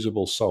a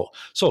usable salt.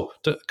 So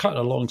to cut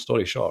a long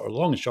story short, or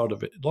long and short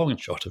of it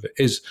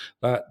is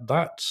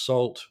that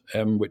salt,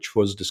 which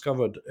was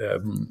discovered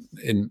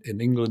in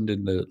England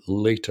in the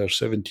later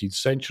 17th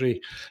century,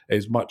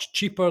 is much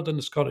cheaper than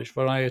the Scottish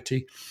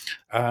variety,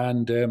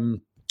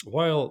 and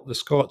while the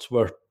Scots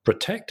were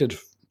protected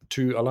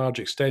to a large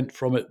extent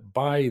from it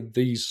by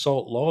these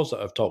salt laws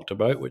that I've talked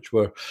about, which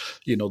were,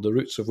 the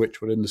roots of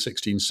which were in the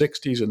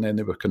 1660s, and then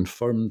they were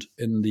confirmed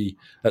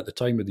at the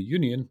time of the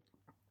Union.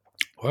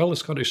 While the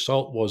Scottish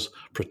salt was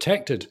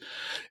protected,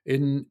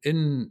 in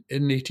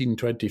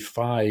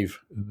 1825,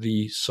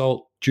 the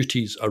salt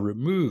duties are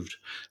removed,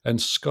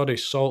 and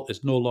Scottish salt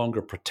is no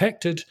longer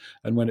protected.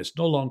 And when it's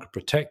no longer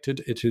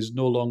protected, it is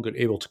no longer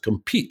able to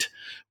compete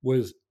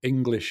with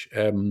English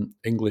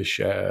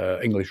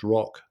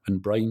rock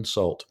and brine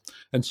salt.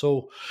 And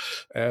so,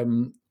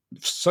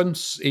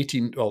 since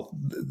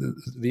the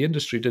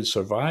industry did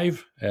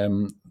survive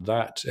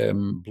that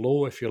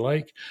blow, if you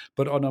like,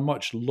 but on a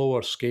much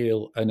lower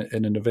scale and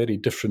in a very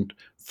different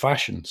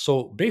fashion.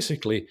 So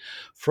basically,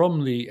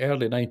 from the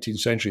early 19th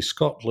century,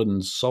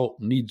 Scotland's salt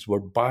needs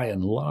were by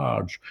and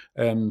large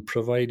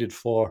provided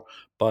for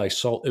by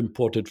salt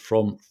imported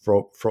from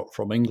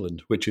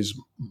England, which is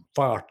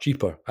far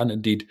cheaper and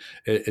indeed,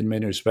 in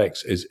many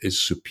respects,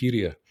 is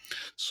superior.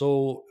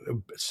 So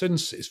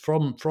since it's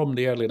from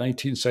the early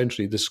 19th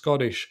century, the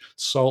Scottish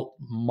salt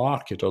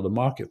market, or the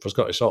market for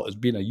Scottish salt, has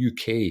been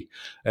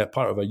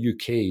part of a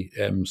UK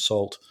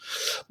salt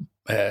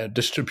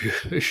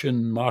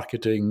distribution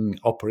marketing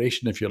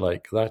operation, if you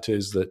like. That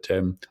is that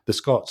the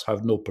Scots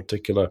have no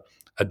particular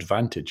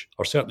advantage,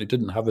 or certainly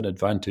didn't have an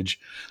advantage,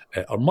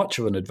 or much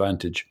of an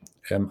advantage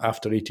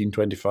after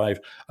 1825,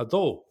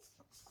 although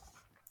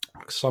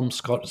some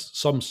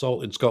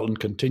salt in Scotland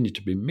continued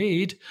to be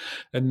made,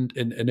 and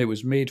it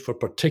was made for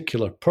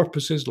particular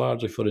purposes,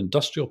 largely for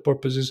industrial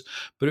purposes,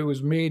 but it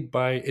was made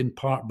in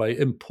part by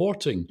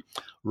importing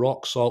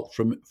rock salt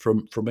from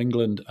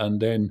England,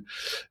 and then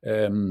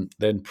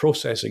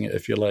processing it,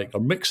 if you like, or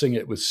mixing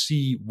it with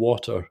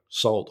seawater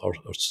salt, or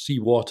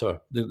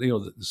seawater,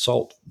 the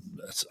salt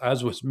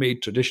as was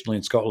made traditionally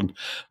in Scotland,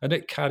 and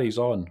it carries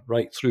on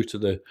right through to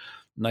the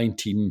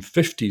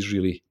 1950s,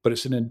 really. But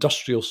it's an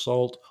industrial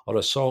salt, or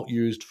a salt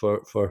used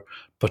for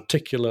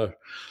particular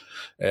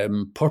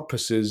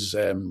purposes,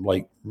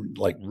 like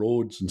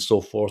roads and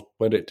so forth,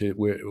 where it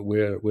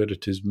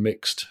is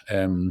mixed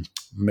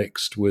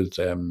with,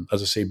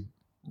 as I say,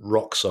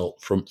 rock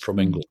salt from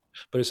England.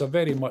 But it's a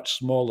very much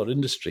smaller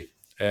industry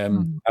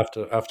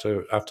after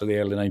the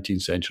early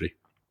 19th century.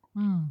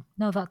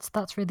 No,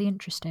 that's really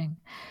interesting.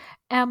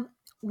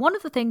 One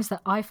of the things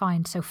that I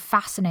find so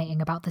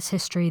fascinating about this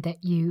history that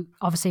your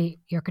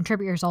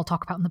contributors all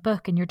talk about in the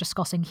book and you're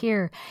discussing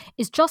here,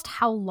 is just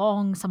how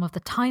long some of the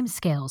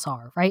timescales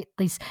are, right?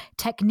 These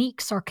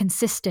techniques are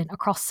consistent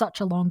across such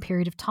a long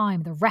period of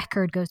time. The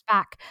record goes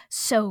back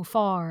so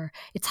far.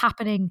 It's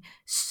happening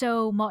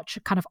so much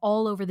kind of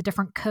all over the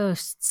different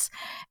coasts.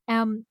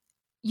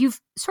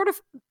 You've sort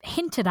of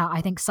hinted at, I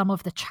think, some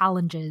of the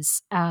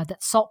challenges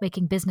that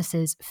salt-making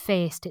businesses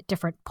faced at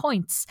different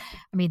points.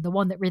 I mean, the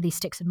one that really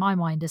sticks in my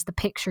mind is the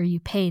picture you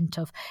paint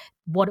of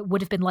what it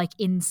would have been like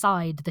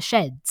inside the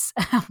sheds,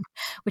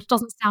 which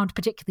doesn't sound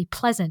particularly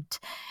pleasant.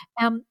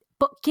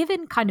 But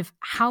given kind of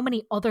how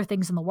many other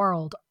things in the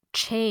world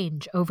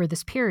change over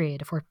this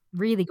period, if we're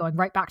really going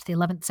right back to the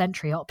 11th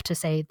century up to,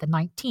 say, the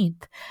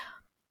 19th,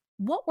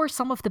 what were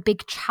some of the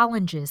big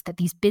challenges that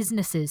these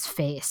businesses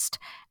faced?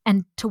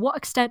 And to what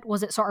extent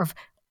was it sort of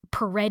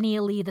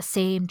perennially the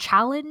same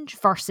challenge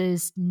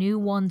versus new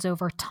ones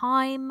over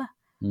time?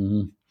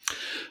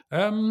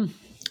 Mm-hmm.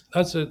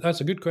 That's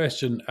a good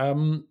question.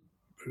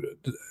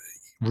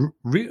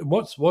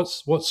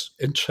 What's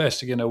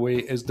interesting in a way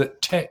is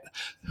that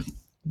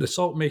the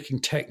salt making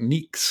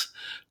techniques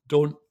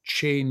don't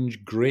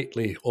change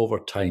greatly over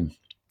time.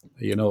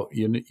 You know,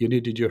 you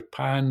needed your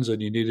pans,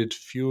 and you needed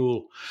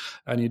fuel,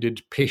 and you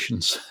needed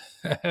patience.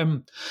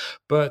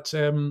 but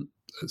there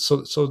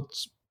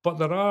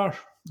are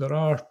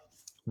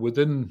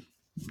within,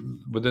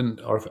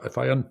 or if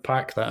I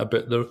unpack that a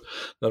bit,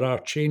 there are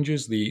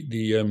changes.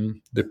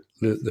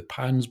 The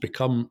pans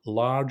become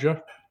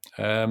larger.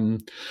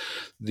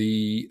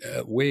 The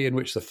way in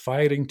which the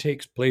firing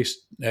takes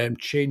place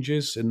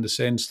changes, in the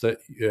sense that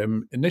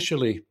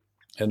initially,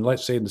 and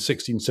let's say in the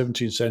 16th,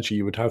 17th century,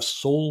 you would have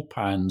sole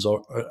pans,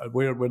 or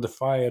where the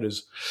fire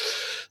is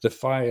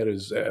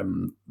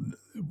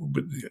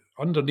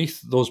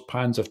underneath those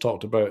pans I've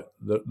talked about.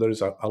 There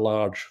is a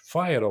large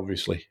fire,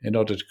 obviously, in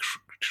order to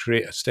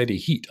create a steady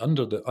heat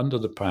under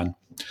the pan.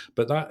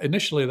 But that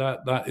initially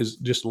that is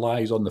just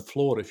lies on the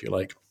floor, if you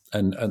like.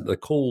 And the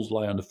coals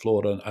lie on the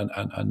floor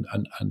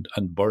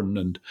and burn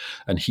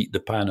and heat the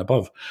pan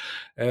above.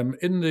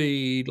 In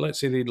the, let's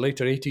say, the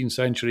later 18th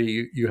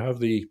century, you have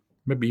the,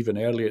 maybe even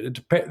earlier.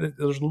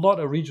 There's a lot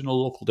of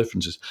regional, local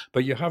differences,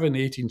 but you have in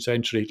the 18th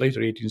century,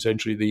 later 18th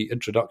century, the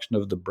introduction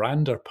of the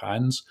brander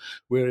pans,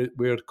 where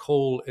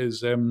coal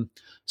is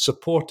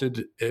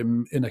supported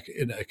in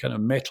a kind of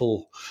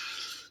metal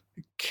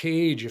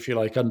cage, if you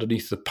like,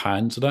 underneath the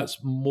pan. So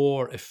that's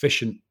more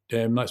efficient.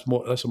 That's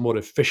a more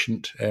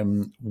efficient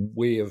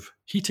way of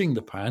heating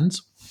the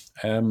pans.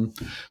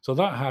 So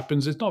that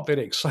happens. It's not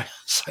very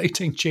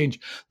exciting change.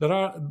 There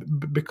are,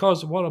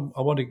 because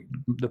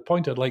the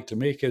point I'd like to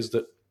make is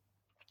that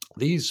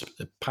these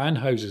pan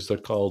houses, they're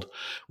called,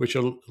 which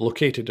are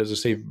located, as I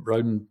say,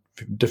 around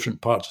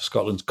different parts of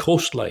Scotland's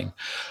coastline,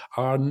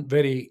 aren't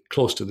very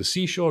close to the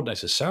seashore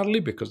necessarily,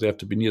 because they have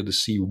to be near the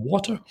sea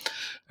water,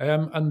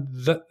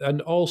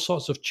 and all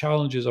sorts of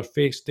challenges are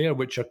faced there,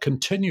 which are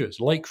continuous,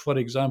 like, for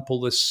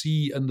example, the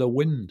sea and the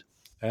wind,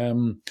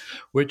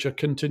 which are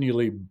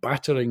continually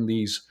battering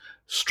these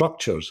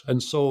structures.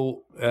 And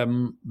so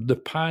the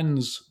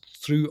pans,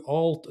 through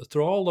all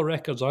the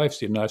records I've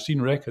seen, and I've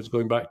seen records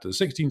going back to the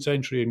 16th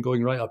century and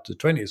going right up to the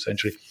 20th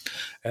century,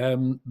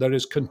 there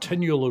is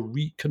continual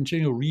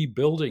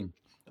rebuilding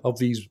of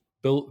these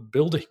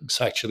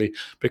buildings, actually,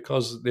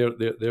 because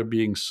they're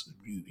being,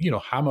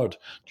 hammered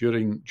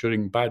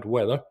during bad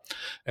weather.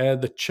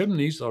 The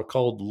chimneys are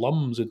called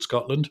lums in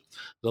Scotland.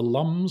 The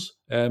lums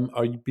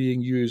are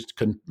being used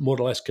more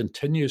or less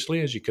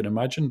continuously, as you can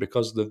imagine,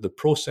 because the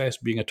process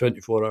being a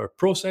 24-hour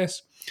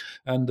process,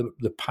 and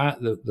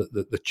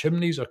the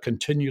chimneys are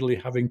continually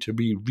having to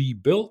be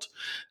rebuilt.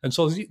 And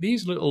so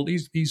these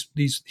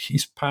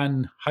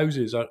pan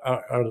houses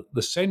are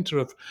the centre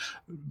of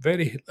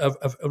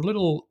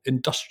little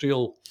industrial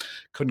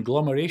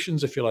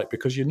conglomerations, if you like,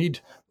 because you need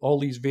all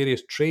these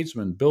various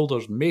tradesmen,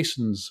 builders,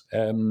 masons,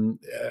 and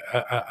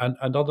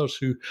others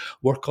who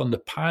work on the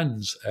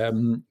pans,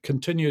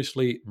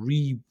 continuously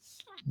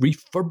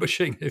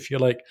refurbishing, if you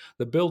like,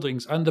 the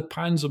buildings and the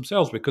pans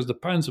themselves, because the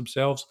pans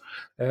themselves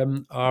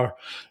are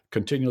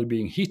continually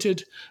being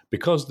heated,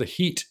 because the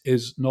heat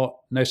is not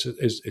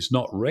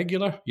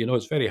regular.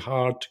 It's very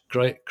hard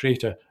to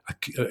create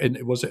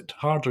was it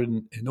harder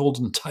in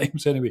olden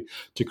times anyway,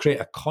 to create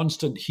a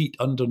constant heat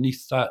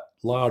underneath that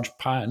large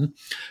pan.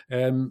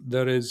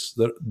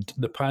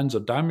 The pans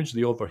are damaged,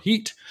 they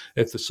overheat.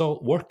 If the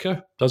salt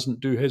worker doesn't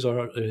do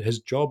his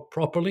job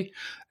properly,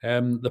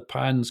 the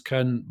pans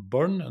can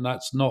burn, and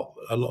that's not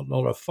a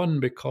lot of fun,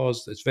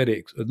 because it's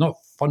not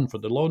fun for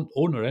the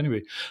owner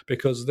anyway,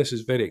 because this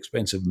is very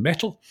expensive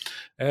metal.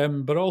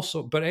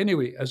 But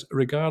anyway,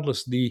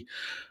 regardless, the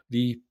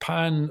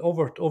pan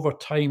over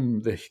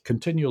time, the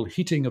continual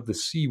heating of the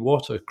sea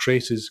water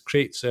creates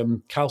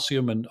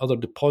calcium and other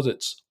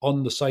deposits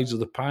on the sides of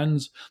the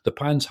pans. The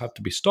pans have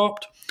to be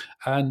stopped,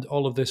 and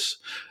all of this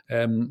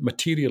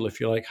material, if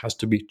you like, has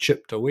to be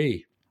chipped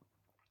away.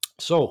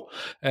 So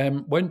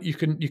when you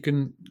can,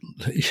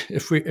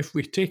 if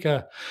we take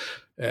a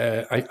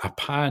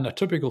pan, a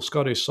typical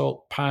Scottish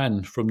salt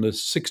pan from the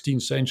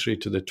 16th century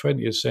to the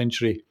 20th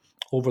century,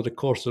 over the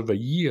course of a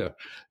year,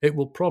 it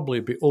will probably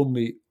be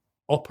only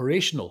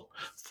operational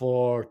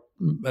for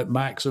at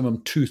maximum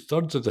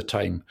 2/3 of the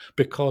time,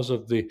 because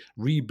of the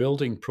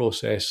rebuilding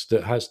process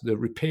that has the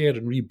repair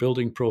and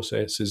rebuilding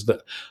processes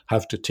that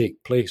have to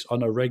take place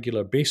on a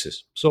regular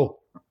basis. So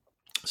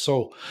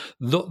So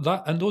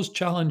that and those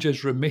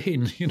challenges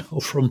remain,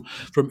 from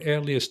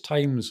earliest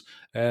times,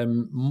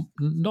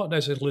 not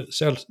necessarily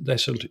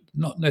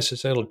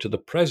to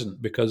the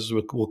present, because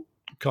we'll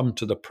come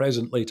to the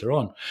present later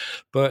on,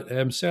 but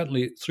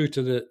certainly through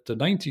to the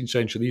 19th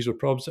century, these were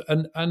problems,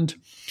 and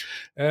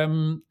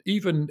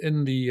even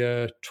in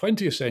the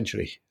 20th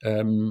century.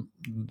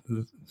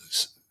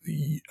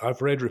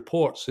 I've read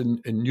reports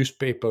in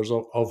newspapers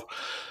of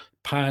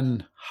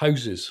pan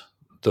houses,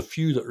 the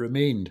few that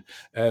remained,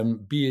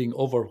 being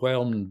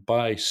overwhelmed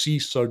by sea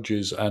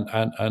surges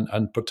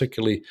and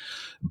particularly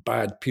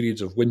bad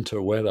periods of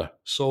winter weather.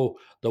 So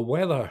the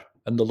weather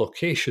and the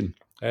location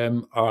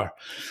are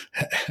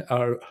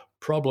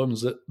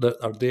problems that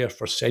are there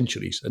for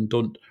centuries and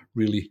don't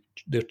really,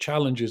 they're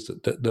challenges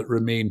that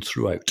remain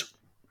throughout.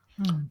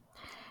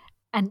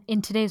 And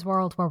in today's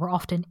world where we're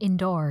often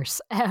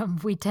indoors,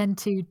 we tend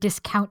to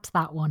discount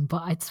that one,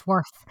 but it's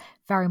worth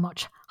very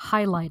much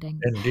highlighting.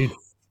 Indeed.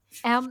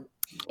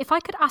 If I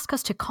could ask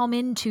us to come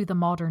into the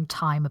modern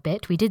time a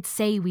bit, we did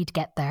say we'd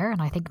get there,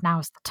 and I think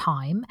now's the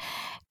time.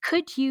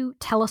 Could you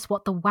tell us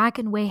what the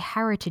Wagonway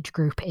Heritage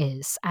Group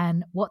is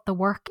and what the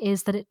work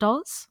is that it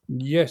does?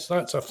 Yes,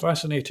 that's a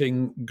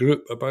fascinating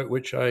group about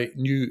which I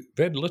knew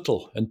very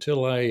little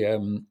until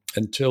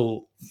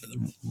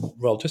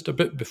just a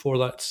bit before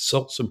that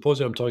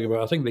symposium I'm talking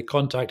about. I think they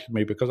contacted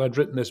me because I'd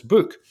written this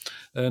book,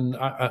 and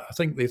I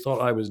think they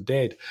thought I was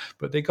dead,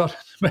 but they got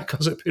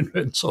because it'd been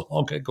written so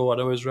long ago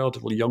and I was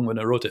relatively young when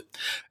I wrote it.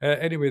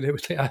 Anyway,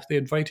 they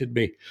invited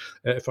me,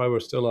 if I were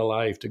still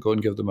alive, to go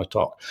and give them a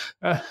talk.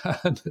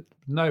 And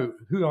now,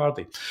 who are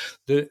they?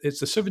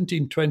 It's the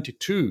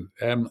 1722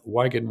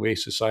 Wagonway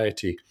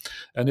Society,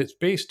 and it's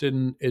based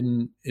in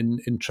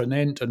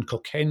Tranent and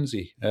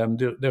Cockenzie.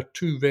 They're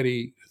two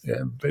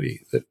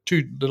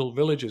two little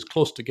villages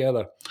close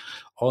together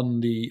on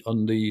the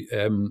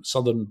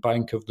southern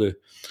bank of the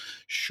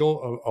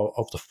shore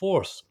of the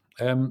Forth.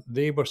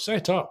 They were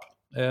set up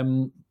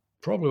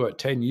probably about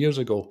 10 years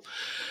ago.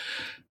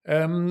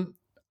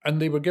 And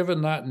they were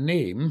given that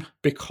name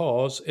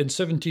because in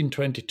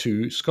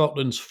 1722,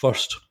 Scotland's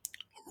first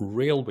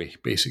railway,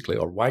 basically,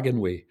 or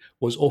wagonway,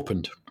 was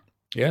opened.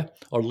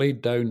 Or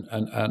laid down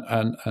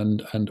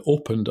and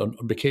opened and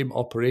became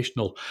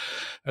operational.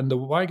 And the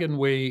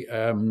wagonway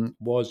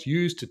was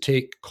used to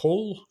take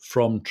coal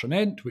from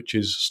Tranent, which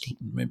is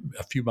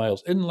a few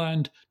miles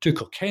inland, to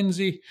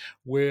Cockenzie,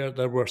 where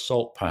there were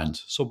salt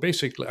pans. So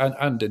basically,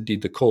 and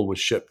indeed the coal was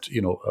shipped,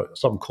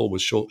 some coal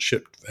was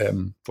shipped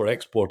for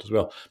export as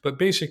well. But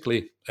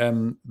basically,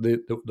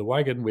 the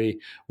wagonway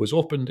was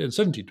opened in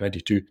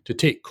 1722 to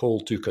take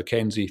coal to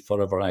Cockenzie for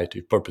a variety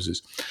of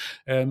purposes.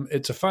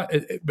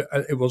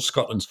 It was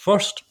Scotland's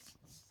first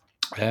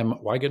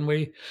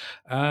wagonway,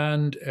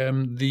 and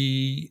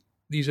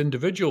these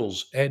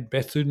individuals, Ed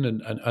Bethune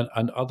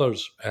and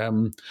others,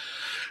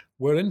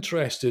 were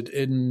interested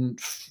in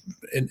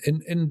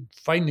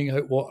finding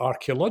out what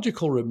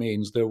archaeological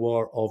remains there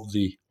were of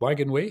the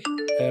wagonway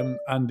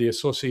and the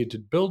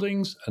associated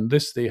buildings, and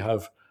this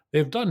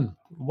they've done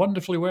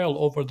wonderfully well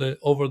over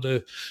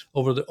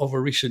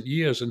recent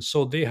years, and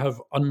so they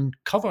have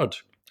uncovered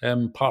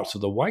parts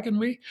of the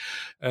wagonway.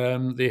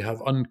 They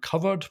have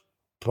uncovered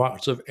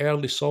parts of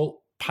early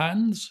salt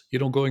pans,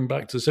 going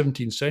back to the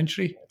 17th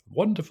century.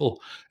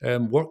 Wonderful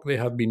work they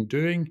have been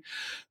doing.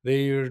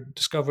 They're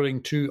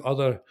discovering two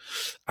other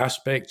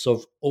aspects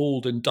of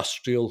old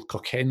industrial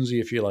Cockenzie,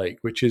 if you like,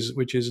 which is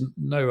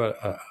now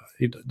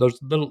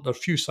there's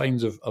few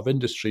signs of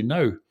industry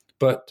now.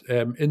 But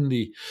in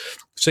the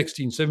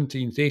 16th,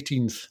 17th,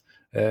 18th,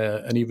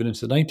 and even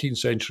into the 19th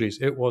centuries,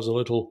 it was a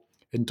little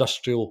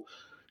industrial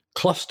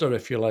cluster,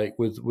 if you like,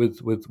 with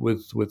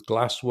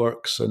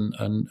glassworks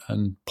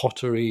and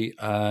pottery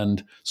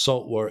and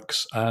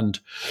saltworks and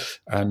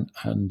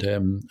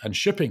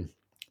shipping.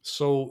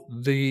 So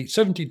the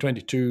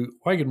 1722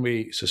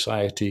 Wagonway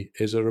Society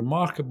is a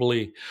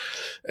remarkably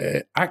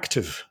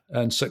active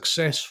and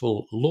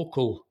successful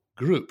local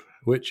group,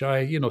 which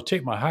I,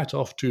 take my hat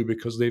off to,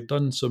 because they've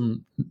done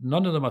some.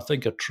 None of them, I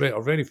think, are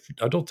very.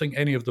 I don't think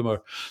any of them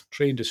are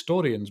trained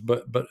historians,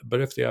 but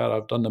if they are,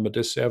 I've done them a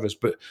disservice.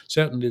 But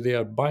certainly, they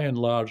are by and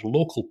large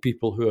local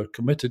people who are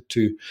committed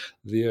to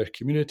their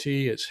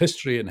community, its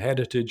history and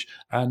heritage,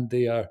 and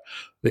they've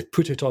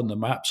put it on the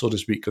map, so to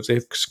speak, because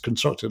they've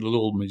constructed a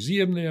little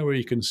museum there where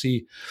you can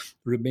see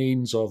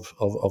remains of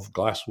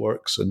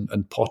glassworks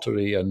and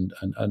pottery and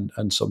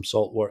some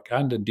salt work,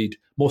 and indeed,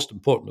 most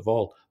important of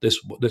all, this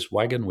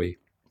wagonway.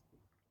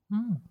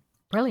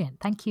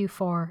 Brilliant. Thank you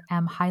for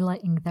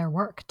highlighting their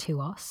work to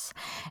us.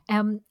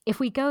 If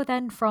we go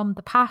then from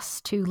the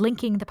past to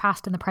linking the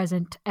past and the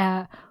present,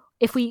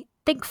 if we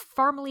think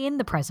firmly in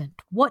the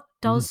present, what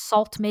does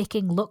salt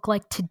making look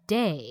like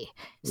today?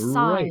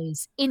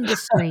 Size,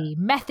 industry,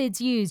 methods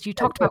used. You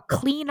talked about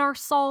cleaner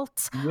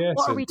salt. Yes,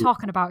 what are we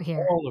talking about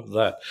here? All of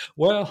that.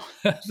 Well,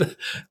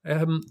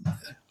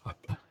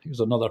 here's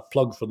another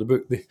plug for the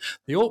book.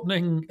 The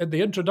opening,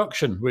 the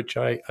introduction, which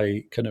I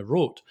kind of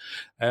wrote,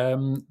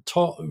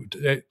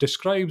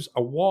 describes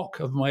a walk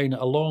of mine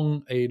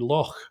along a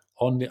loch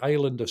on the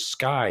island of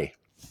Skye,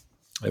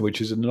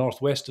 which is in the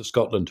northwest of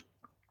Scotland.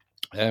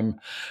 And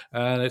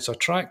it's a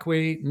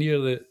trackway near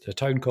the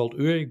town called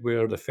Uig,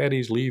 where the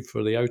ferries leave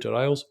for the outer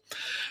isles.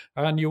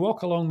 And you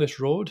walk along this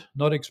road,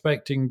 not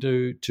expecting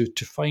to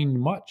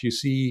find much. You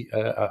see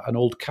an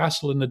old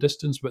castle in the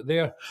distance, but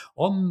there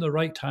on the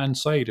right-hand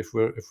side, if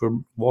we're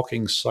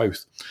walking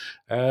south,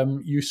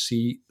 you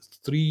see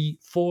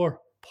 4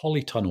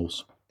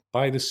 polytunnels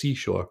by the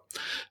seashore.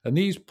 And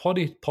these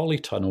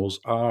polytunnels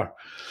are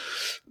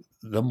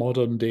the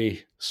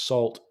modern-day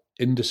salt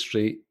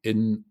industry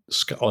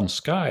on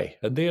Skye,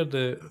 and they're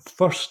the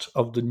first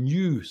of the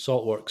new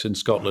saltworks in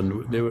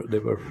Scotland.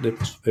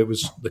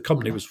 The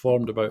company was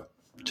formed about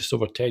just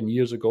over 10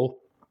 years ago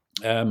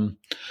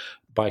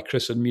by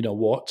Chris and Mina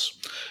Watts,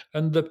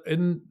 and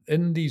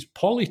in these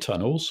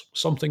polytunnels,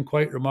 something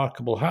quite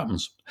remarkable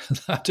happens.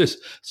 That is,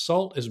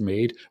 salt is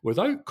made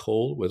without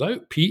coal,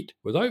 without peat,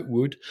 without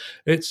wood.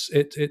 It's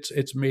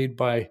made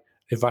by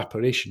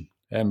evaporation.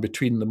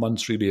 Between the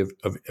months really of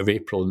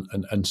April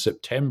and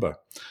September,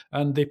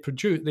 and they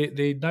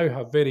now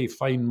have very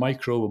fine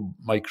micro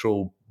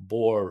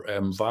bore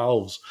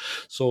valves.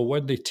 So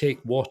when they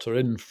take water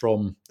in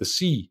from the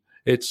sea,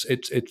 it's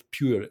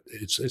pure.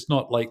 It's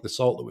not like the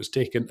salt that was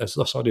taken. The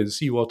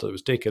seawater that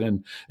was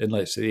taken in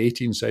let's say the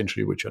 18th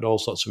century, which had all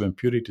sorts of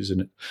impurities in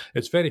it.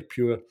 It's very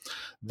pure.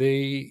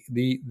 The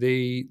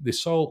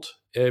salt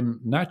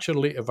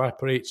naturally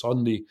evaporates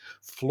on the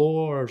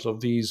floors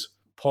of these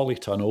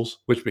polytunnels,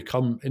 which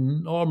become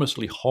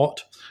enormously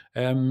hot,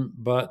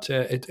 but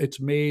it's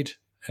made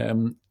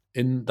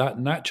in that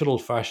natural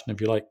fashion, if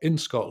you like, in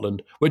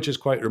Scotland, which is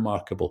quite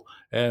remarkable.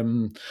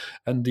 And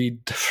the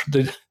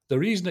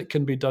reason it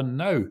can be done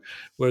now,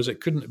 whereas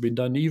it couldn't have been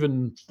done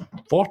even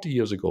 40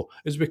 years ago,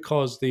 is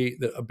because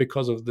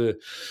of the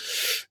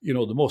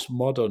most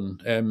modern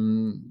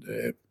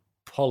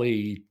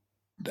polythene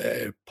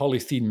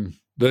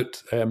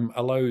that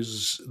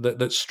allows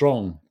that's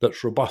strong,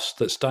 that's robust,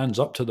 that stands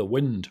up to the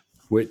wind,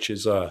 which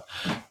is a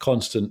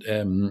constant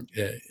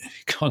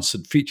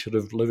feature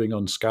of living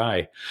on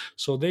Skye.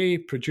 So they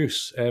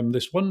produce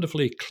this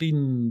wonderfully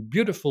clean,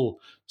 beautiful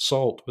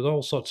salt with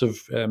all sorts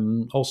of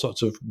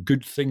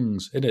good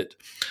things in it,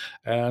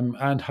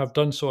 and have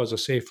done so, as I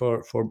say,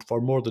 for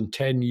more than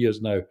 10 years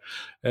now.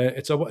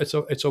 And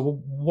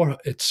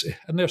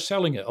they're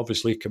selling it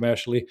obviously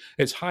commercially.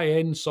 It's high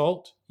end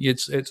salt.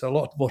 It's a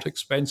lot more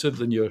expensive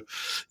than your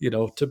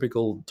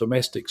typical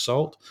domestic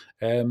salt.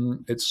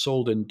 It's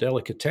sold in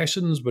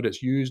delicatessens, but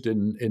it's used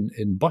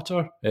in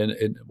butter.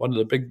 In one of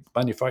the big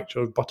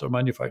butter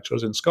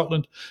manufacturers in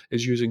Scotland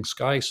is using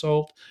Skye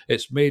salt.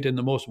 It's made in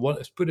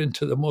it's put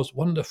into the most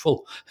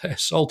wonderful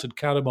salted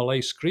caramel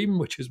ice cream,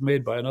 which is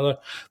made by another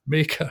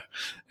maker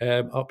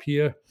up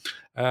here.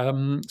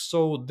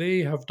 So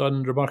they have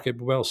done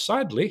remarkably well.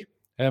 Sadly,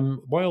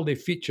 while they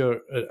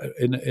feature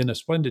in a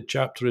splendid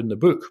chapter in the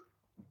book,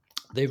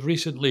 they've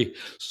recently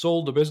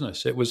sold the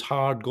business. It was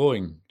hard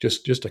going,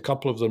 just a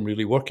couple of them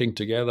really working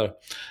together,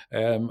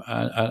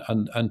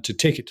 and to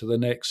take it to the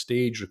next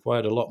stage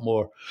required a lot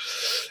more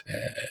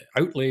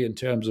outlay in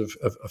terms of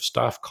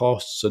staff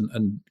costs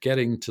and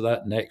getting to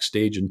that next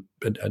stage and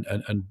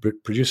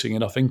producing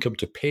enough income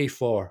to pay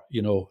for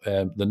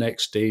the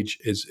next stage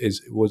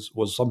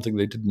was something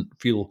they didn't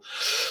feel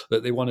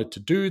that they wanted to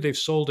do. They've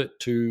sold it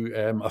to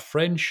a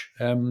French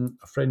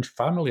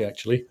family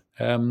actually,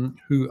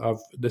 who have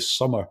this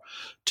summer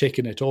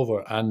taken it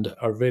over and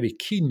are very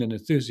keen and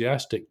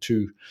enthusiastic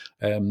to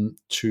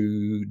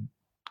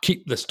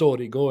keep the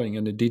story going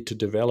and indeed to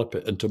develop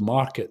it and to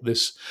market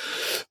this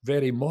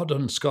very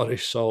modern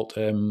Scottish salt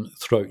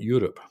throughout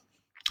Europe.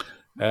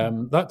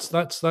 That's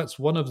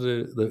one of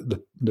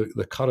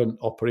the current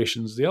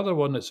operations. The other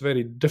one that's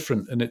very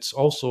different, and it's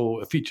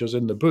also features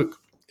in the book,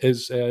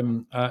 is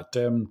in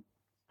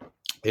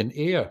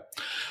Ayr,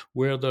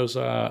 where there's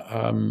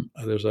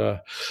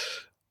a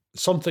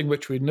something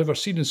which we'd never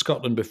seen in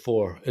Scotland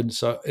before. And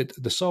so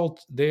the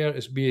salt there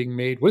is being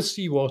made with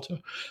seawater,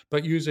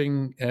 but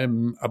using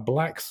a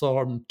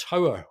blackthorn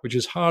tower, which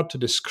is hard to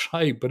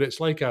describe, but it's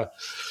like a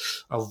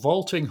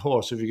vaulting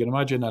horse, if you can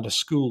imagine, at a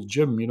school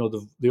gym.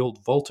 The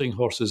old vaulting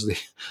horses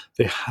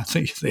they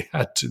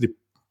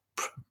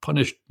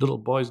punished little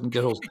boys and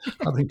girls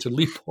having to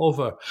leap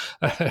over.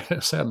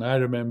 Certainly, I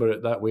remember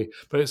it that way.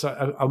 But it's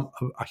a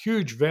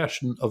huge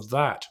version of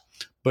that,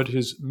 but it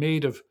is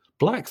made of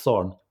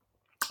blackthorn.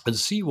 And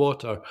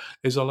seawater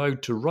is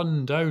allowed to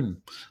run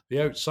down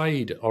the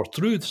outside or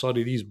through,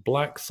 these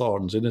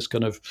blackthorns in this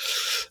kind of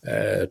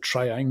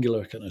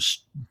triangular kind of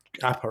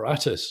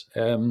apparatus.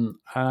 And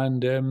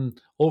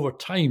over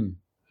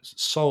time,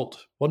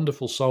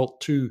 wonderful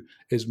salt too,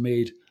 is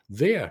made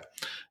there,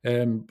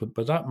 but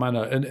by that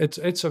manner, and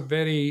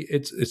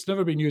it's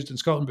never been used in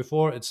Scotland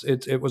before.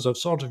 It was a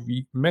sort of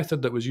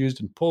method that was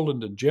used in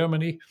Poland and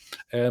Germany,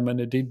 and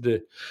indeed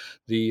the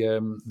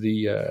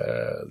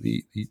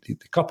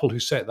couple who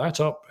set that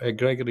up,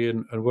 Gregory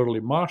and Worley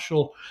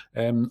Marshall,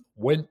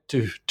 went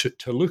to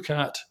look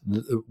at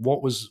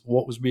what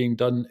was being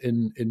done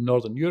in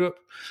Northern Europe,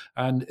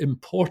 and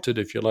imported,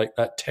 if you like,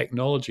 that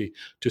technology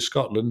to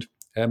Scotland.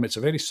 It's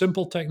a very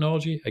simple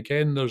technology.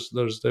 Again, there's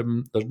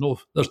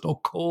no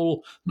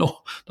coal,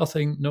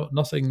 nothing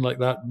like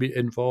that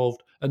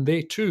involved, and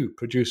they too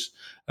produce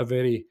a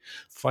very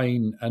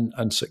fine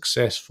and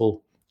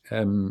successful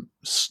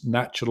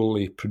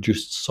naturally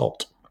produced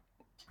salt.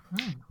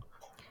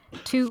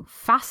 Two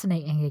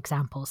fascinating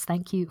examples.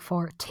 Thank you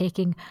for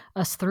taking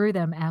us through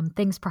them.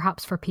 Things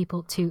perhaps for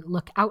people to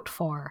look out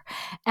for.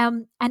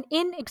 And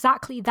in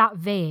exactly that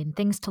vein,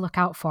 things to look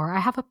out for, I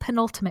have a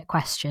penultimate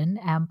question,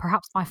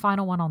 perhaps my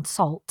final one on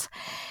salt.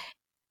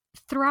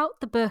 Throughout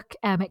the book,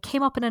 it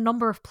came up in a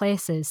number of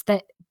places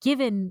that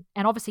given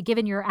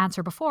your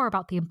answer before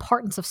about the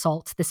importance of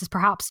salt, this is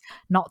perhaps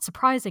not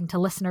surprising to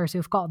listeners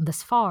who've gotten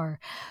this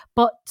far,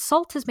 but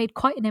salt has made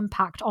quite an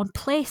impact on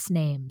place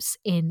names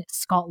in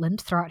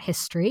Scotland throughout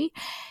history,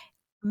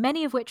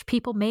 many of which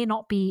people may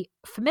not be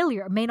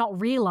familiar, may not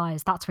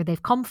realise that's where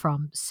they've come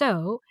from.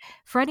 So,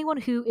 for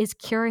anyone who is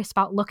curious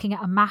about looking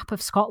at a map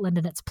of Scotland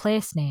and its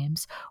place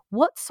names,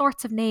 what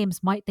sorts of names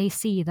might they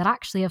see that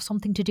actually have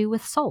something to do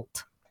with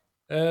salt?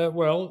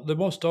 Well, the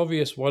most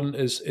obvious one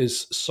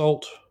is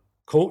Salt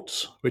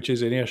Coats, which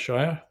is in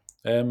Ayrshire,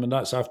 and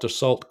that's after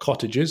salt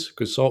cottages,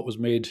 because salt was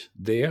made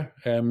there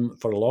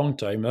for a long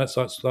time. That's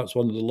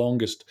one of the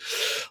longest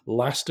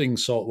lasting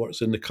salt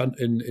works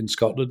in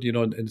Scotland. You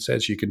know, in a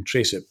sense, you can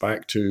trace it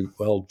back to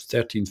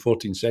 13th,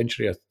 14th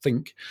century, I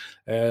think,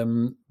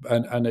 and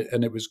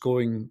it was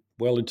going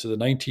well into the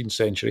 19th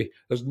century.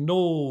 There's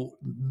no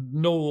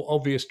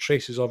obvious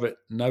traces of it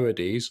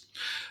nowadays.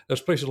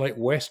 There's places like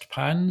West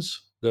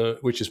Pans,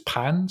 which is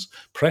Pans,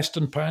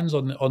 Preston Pans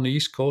on the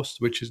east coast,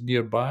 which is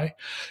nearby.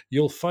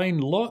 You'll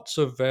find lots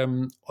of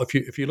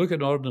if you look at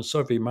an Ordnance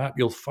Survey map,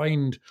 you'll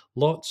find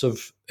lots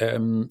of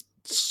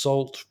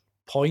salt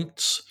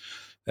points,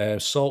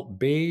 salt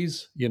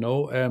bays,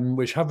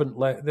 which haven't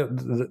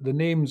the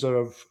names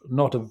are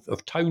not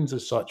of towns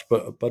as such,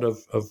 but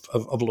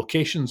of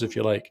locations, if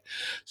you like.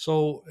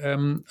 So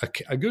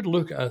a good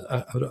look at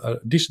a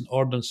decent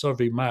Ordnance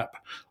Survey map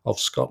of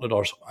Scotland,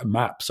 or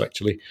maps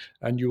actually,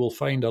 and you will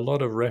find a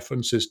lot of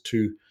references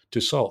to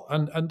salt,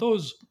 and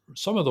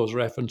some of those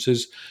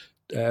references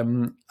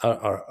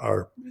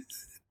are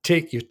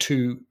take you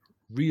to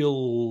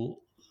real.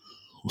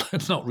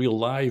 It's not real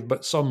live,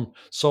 but some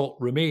salt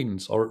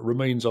remains, or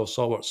remains of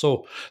salt.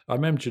 So I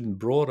mentioned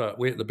Brora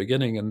way at the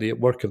beginning, and the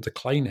work of the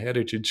Klein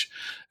Heritage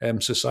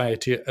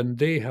Society, and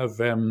they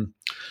have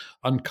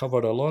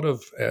uncovered a lot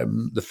of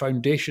the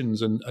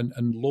foundations and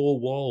low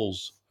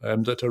walls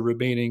that are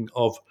remaining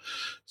of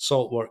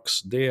salt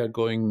works there,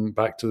 going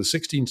back to the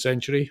 16th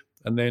century,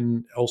 and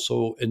then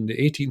also in the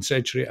 18th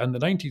century and the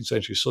 19th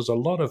century. So there's a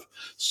lot of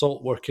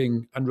salt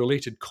working and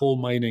related coal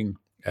mining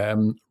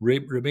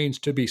remains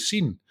to be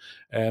seen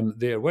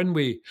there. When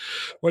we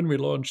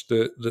launched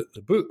the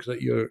book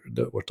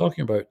that we're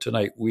talking about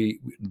tonight,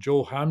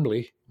 Joe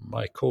Hambly,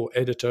 my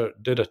co-editor,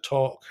 did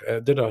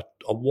a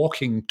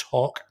walking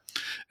talk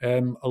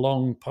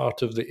along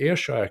part of the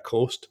Ayrshire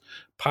coast,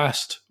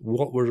 past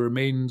what were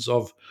remains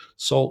of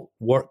salt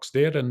works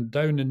there, and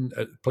down in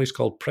a place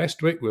called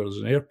Prestwick, where there's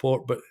an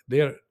airport. But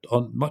there,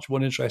 much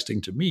more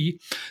interesting to me,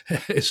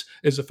 is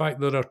the fact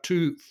that there are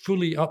two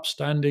fully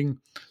upstanding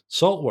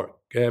salt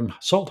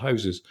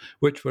houses,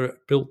 which were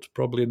built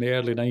probably in the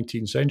early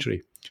 19th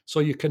century.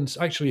 So you can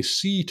actually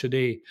see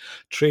today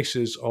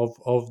traces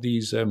of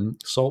these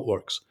salt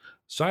works.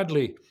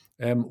 Sadly,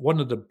 one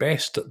of the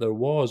best that there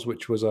was,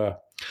 which was a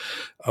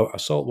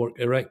salt work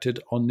erected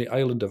on the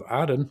island of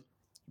Arran,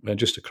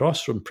 just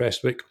across from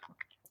Prestwick,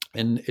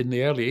 in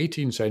the early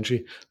 18th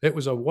century. It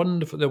was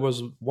there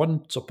was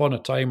once upon a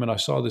time, and I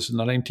saw this in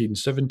the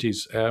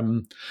 1970s,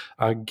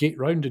 a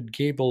rounded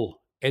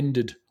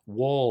gable-ended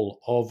wall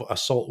of a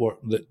salt work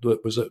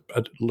that was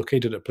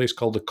located at a place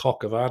called the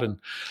Cock of Arran.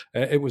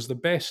 It was the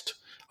best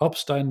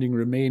upstanding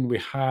remain we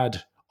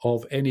had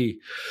of any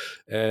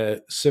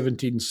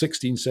 17th,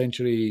 16th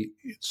century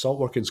salt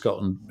work in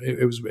Scotland.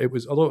 It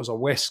was although it was a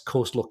West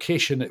Coast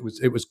location, it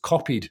was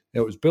copied.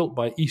 It was built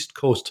by East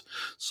Coast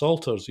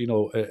salters,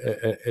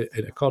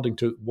 according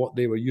to what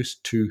they were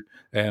used to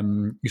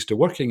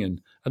working in.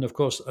 And of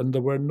course,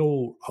 there were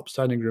no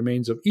upstanding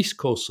remains of East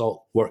Coast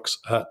salt works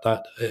at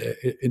that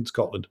in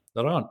Scotland.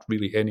 There aren't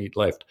really any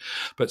left.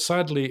 But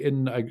sadly,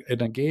 in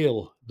a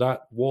gale,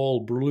 that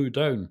wall blew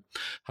down.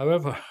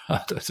 However,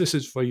 this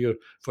is for your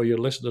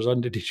listeners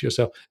underneath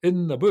yourself.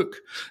 In the book,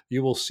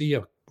 you will see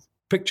a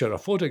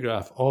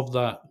photograph of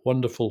that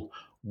wonderful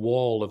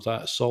wall of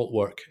that salt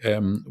work,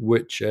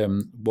 which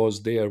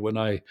was there when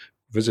I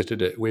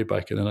visited it way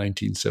back in the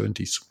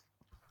 1970s.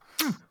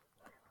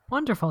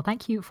 Wonderful.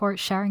 Thank you for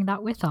sharing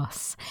that with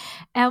us.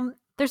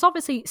 There's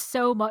obviously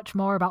so much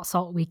more about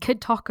salt we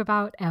could talk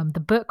about. The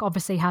book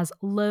obviously has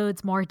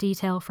loads more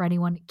detail for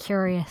anyone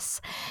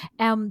curious.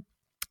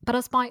 But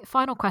as my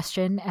final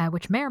question,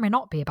 which may or may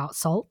not be about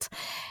salt,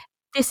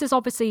 this is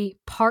obviously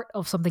part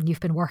of something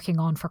you've been working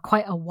on for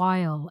quite a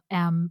while,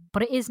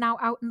 but it is now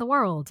out in the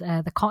world.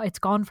 It's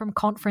gone from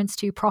conference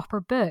to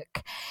proper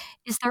book.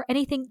 Is there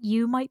anything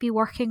you might be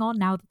working on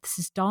now that this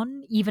is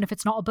done, even if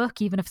it's not a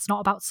book, even if it's not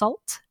about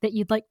salt, that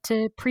you'd like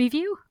to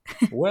preview?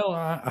 Well,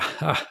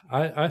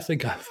 I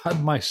think I've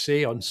had my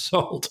say on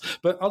salt,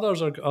 but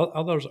others are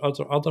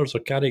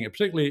carrying it.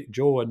 Particularly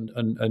Joe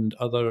and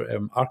other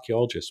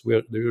archaeologists.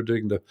 They were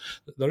doing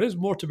There is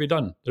more to be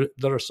done.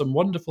 There are some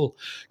wonderful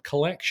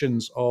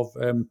collections of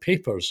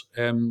papers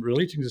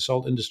relating to the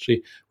salt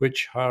industry,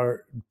 which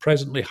are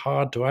presently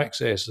hard to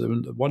access.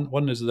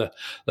 One is the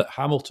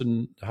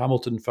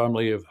Hamilton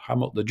family of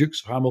the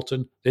Dukes of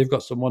Hamilton. They've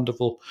got some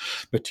wonderful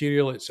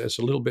material. It's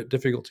a little bit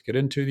difficult to get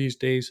into these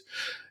days.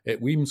 At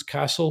Weems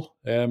Castle,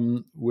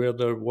 where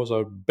there was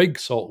a big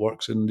salt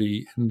works from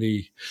the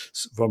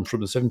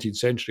 17th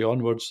century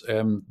onwards.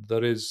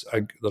 There's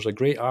a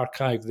great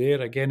archive there.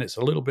 Again, it's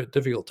a little bit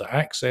difficult to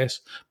access,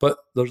 but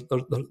there's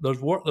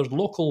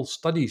local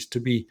studies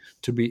to be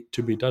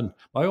done.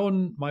 My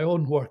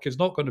own work is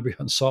not going to be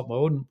on salt. My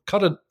own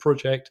current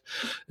project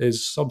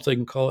is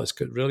something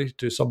related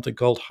to something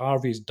called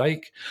Harvey's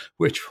Dyke,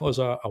 which was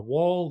a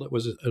wall that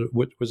was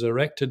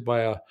erected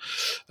by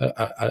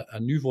a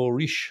nouveau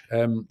riche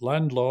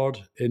landlord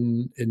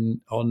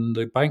on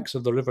the banks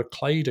of the River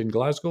Clyde in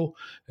Glasgow.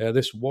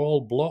 This wall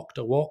blocked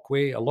a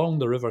walkway along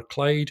the River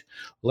Clyde,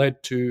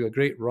 led to a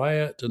great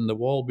riot and the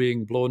wall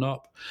being blown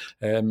up.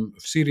 A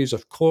series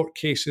of court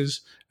cases.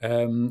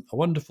 A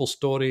wonderful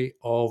story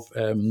of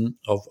a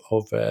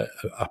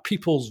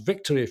people's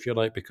victory, if you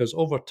like, because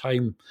over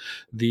time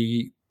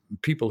the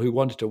people who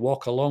wanted to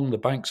walk along the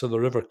banks of the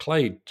River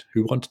Clyde,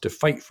 who wanted to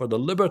fight for the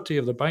liberty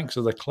of the banks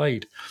of the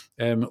Clyde,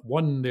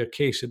 won their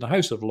case in the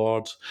House of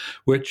Lords,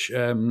 which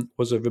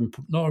was of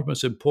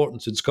enormous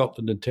importance in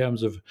Scotland in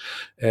terms of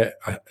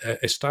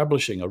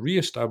re-establishing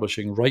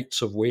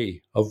rights of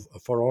way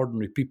for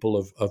ordinary people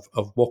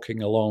of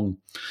walking along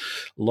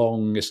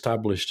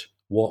long-established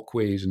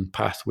walkways and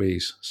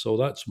pathways. So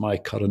that's my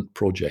current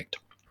project.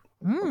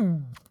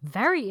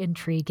 Very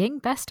intriguing.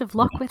 Best of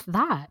luck with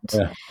that.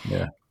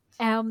 Yeah.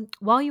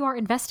 While you are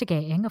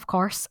investigating, of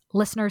course,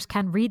 listeners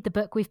can read the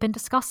book we've been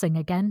discussing,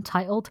 again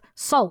titled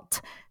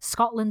Salt,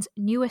 Scotland's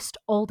Newest,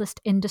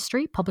 Oldest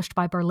Industry, published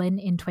by Birlinn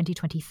in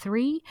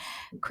 2023.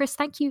 Chris,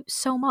 thank you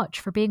so much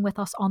for being with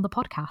us on the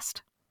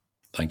podcast.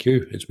 Thank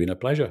you. It's been a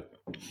pleasure.